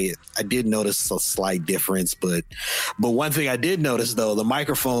 4K. I did notice a slight difference, but one thing I did notice though, the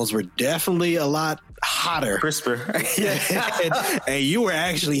microphones were definitely a lot hotter, crisper. and you were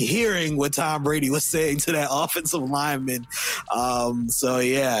actually hearing what Tom Brady was saying to that offensive lineman. So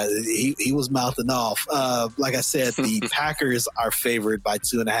yeah, he was mouthing off. Like I said, the Packers are favored by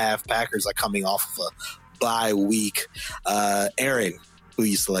 2.5. Packers are coming off of a bye week. Aaron, who are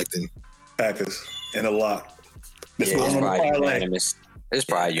you selecting? Packers in a lot. It's probably unanimous. It's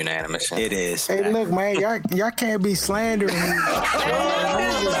probably unanimous. It is. Hey, look, man, y'all can't be slandering me.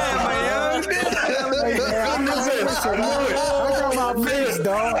 I got my picks,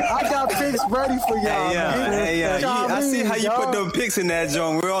 dog. I got picks ready for y'all. I see how you put them picks in that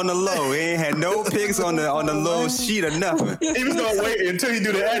joint. We're on the low. We ain't had no picks on the little sheet or nothing. He was gonna wait until you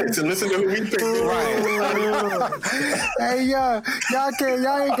do the edits and listen to who we picked. Right. Hey, y'all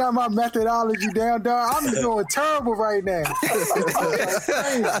ain't got my methodology down, dog. I'm doing terrible right now.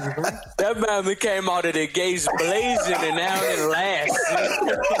 That man came out of the gates blazing and now in last.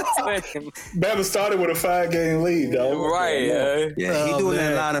 Bama started with a 5-game lead, though. Right. Yeah, he doing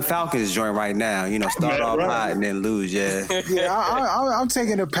that Atlanta Falcons joint right now. You know, start off hot and then lose. Yeah. Yeah, I'm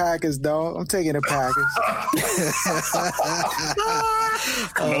taking the Packers, dog. I'm taking the Packers.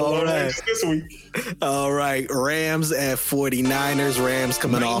 All right. Rams at 49ers. Rams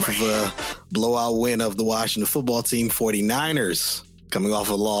coming off of a blowout win of the Washington football team. 49ers coming off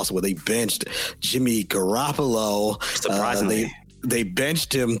a loss where they benched Jimmy Garoppolo. Surprisingly. They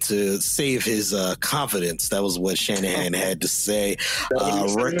benched him to save his confidence. That was what Shanahan had to say.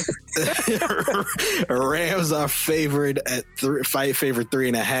 Rams are favored at favored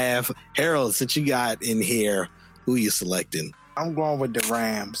 3.5. Harold, since you got in here, who are you selecting? I'm going with the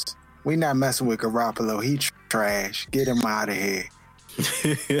Rams. We not messing with Garoppolo. He trash. Get him out of here.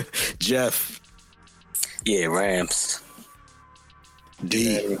 Jeff. Yeah, Rams.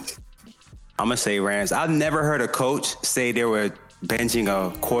 D. I'm going to say Rams. I've never heard a coach say they were benching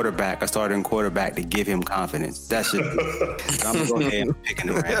a starting quarterback to give him confidence. That should be. I'm going to go ahead and pick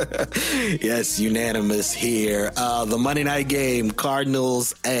the Rams. Yes, unanimous here. The Monday night game,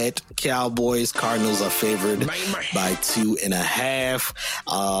 Cardinals at Cowboys. Cardinals are favored by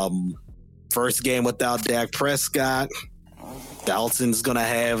 2.5. First game without Dak Prescott. Dalton's going to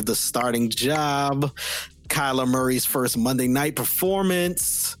have the starting job. Kyler Murray's first Monday night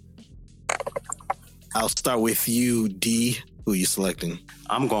performance. I'll start with you, D. Who are you selecting?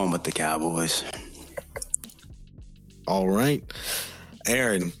 I'm going with the Cowboys. All right.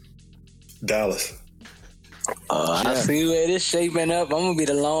 Aaron. Dallas. I see where this shaping up. I'm going to be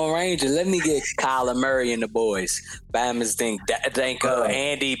the Lone Ranger. Let me get Kyler Murray and the boys. Bama's think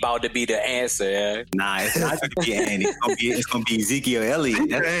Andy about to be the answer. Yeah? Nah, it's not going to be Andy. It's going to be Ezekiel Elliott.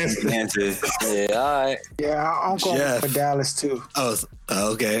 That's the answer. Yeah, all right. Yeah, I'm going for Dallas, too. Oh,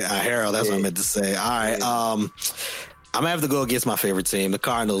 okay. Harold, that's what I meant to say. All right. I'm going to have to go against my favorite team, the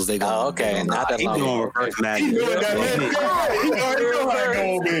Cardinals. They go. Okay. Not that long. Going reverse magic. You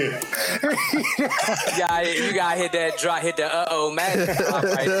got to hit that drop, hit the magic drop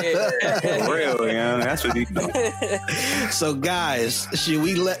right there. For real, yeah. That's what he's doing. So, guys, should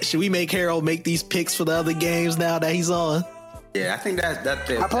we make Harold make these picks for the other games now that he's on? Yeah, I think that's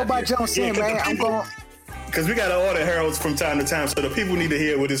it. I put my Jones in, man. I'm going. Because we got to order Harold's from time to time, so the people need to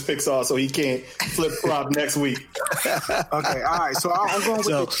hear what his picks are so he can't flip-flop next week. Okay, all right. So I'm going with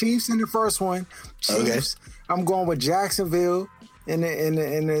the Chiefs in the first one. Chiefs. Okay. I'm going with Jacksonville in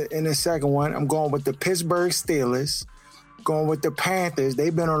the second one. I'm going with the Pittsburgh Steelers. Going with the Panthers.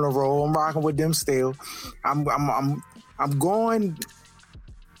 They've been on a roll. I'm rocking with them still. I'm going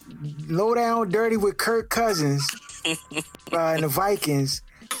low down dirty with Kirk Cousins and the Vikings.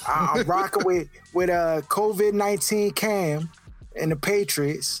 I'm rocking with COVID-19 Cam and the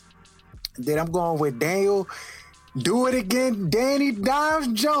Patriots. Then I'm going with Daniel. Do it again, Danny Dimes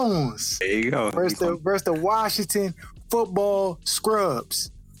Jones. There you go. Versus the Washington Football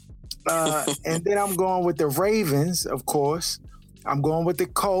Scrubs. And then I'm going with the Ravens, of course. I'm going with the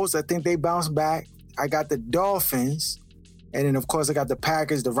Colts. I think they bounce back. I got the Dolphins. And then, of course, I got the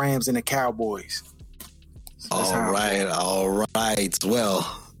Packers, the Rams, and the Cowboys. So all right.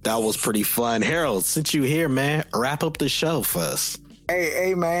 Well, that was pretty fun. Harold, since you're here, man, wrap up the show for us.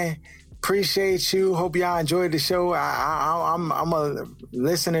 Hey, man. Appreciate you. Hope y'all enjoyed the show. I'm a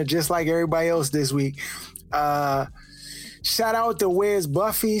listener just like everybody else this week. Shout out to Where's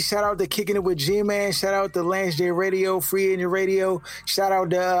Buffy. Shout out to Kicking It with G-Man. Shout out to Lance J Radio, Free in Your Radio. Shout out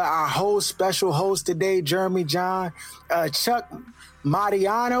to our special host today, Jeremy John. Chuck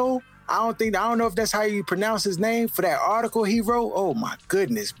Mariano. I don't know if that's how you pronounce his name for that article he wrote. Oh my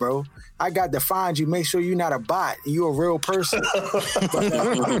goodness, bro. I got to find you. Make sure you're not a bot. You're a real person.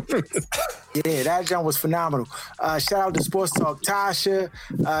 Yeah, that jump was phenomenal. Shout out to Sports Talk Tasha.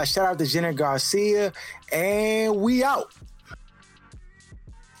 Shout out to Jenna Garcia. And we out.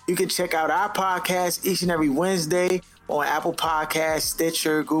 You can check out our podcast each and every Wednesday on Apple Podcasts,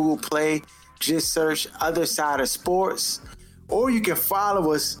 Stitcher, Google Play. Just search Other Side of Sports. Or you can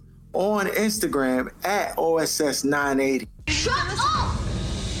follow us on Instagram at OSS980. Shut up!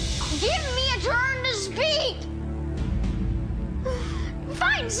 Give me a turn to speak!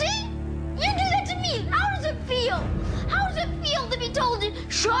 Fine, see? You do that to me. How does it feel? How does it feel to be told to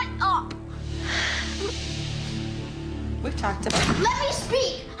shut up? We've talked about it. Let me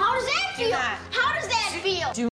speak! How does that feel? How does that feel?